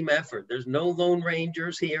a team effort. There's no Lone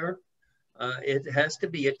Rangers here. It has to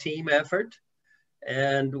be a team effort.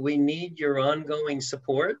 And we need your ongoing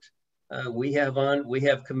support. We have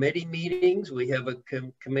committee meetings. We have a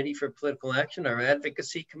committee for political action, our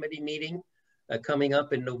advocacy committee meeting coming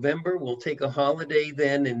up in November. We'll take a holiday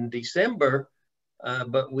then in December,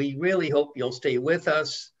 but we really hope you'll stay with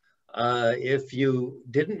us. If you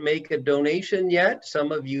didn't make a donation yet,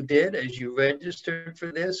 some of you did as you registered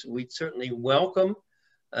for this, we'd certainly welcome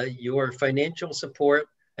your financial support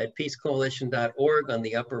at peacecoalition.org on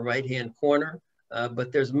the upper right-hand corner.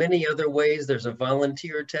 But there's many other ways. There's a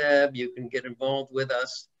volunteer tab. You can get involved with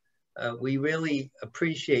us. We really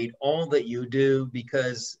appreciate all that you do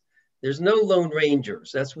because there's no Lone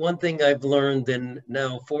Rangers. That's one thing I've learned in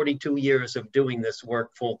now 42 years of doing this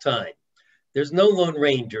work full time. There's no Lone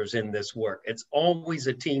Rangers in this work. It's always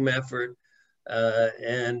a team effort.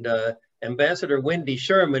 And Ambassador Wendy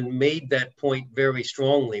Sherman made that point very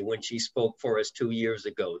strongly when she spoke for us 2 years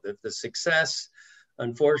ago, that the success,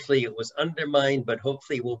 unfortunately, it was undermined, but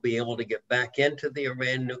hopefully we'll be able to get back into the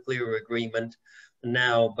Iran nuclear agreement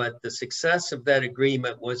now. But the success of that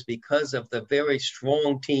agreement was because of the very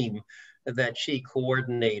strong team that she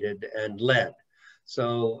coordinated and led.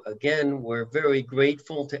 So again, we're very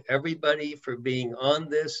grateful to everybody for being on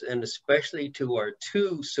this, and especially to our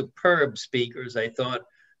two superb speakers. I thought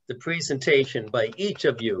the presentation by each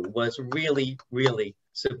of you was really, really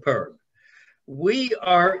superb. We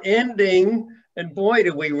are ending, and boy,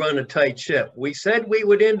 did we run a tight ship. We said we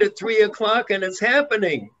would end at 3 o'clock, and it's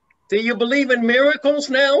happening. Do you believe in miracles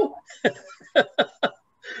now?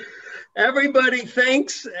 Everybody,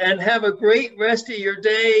 thanks, and have a great rest of your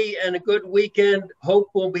day and a good weekend. Hope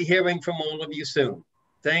we'll be hearing from all of you soon.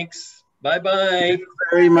 Thanks. Bye-bye. Thank you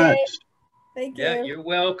very much. Thank you. Yeah, you're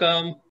welcome.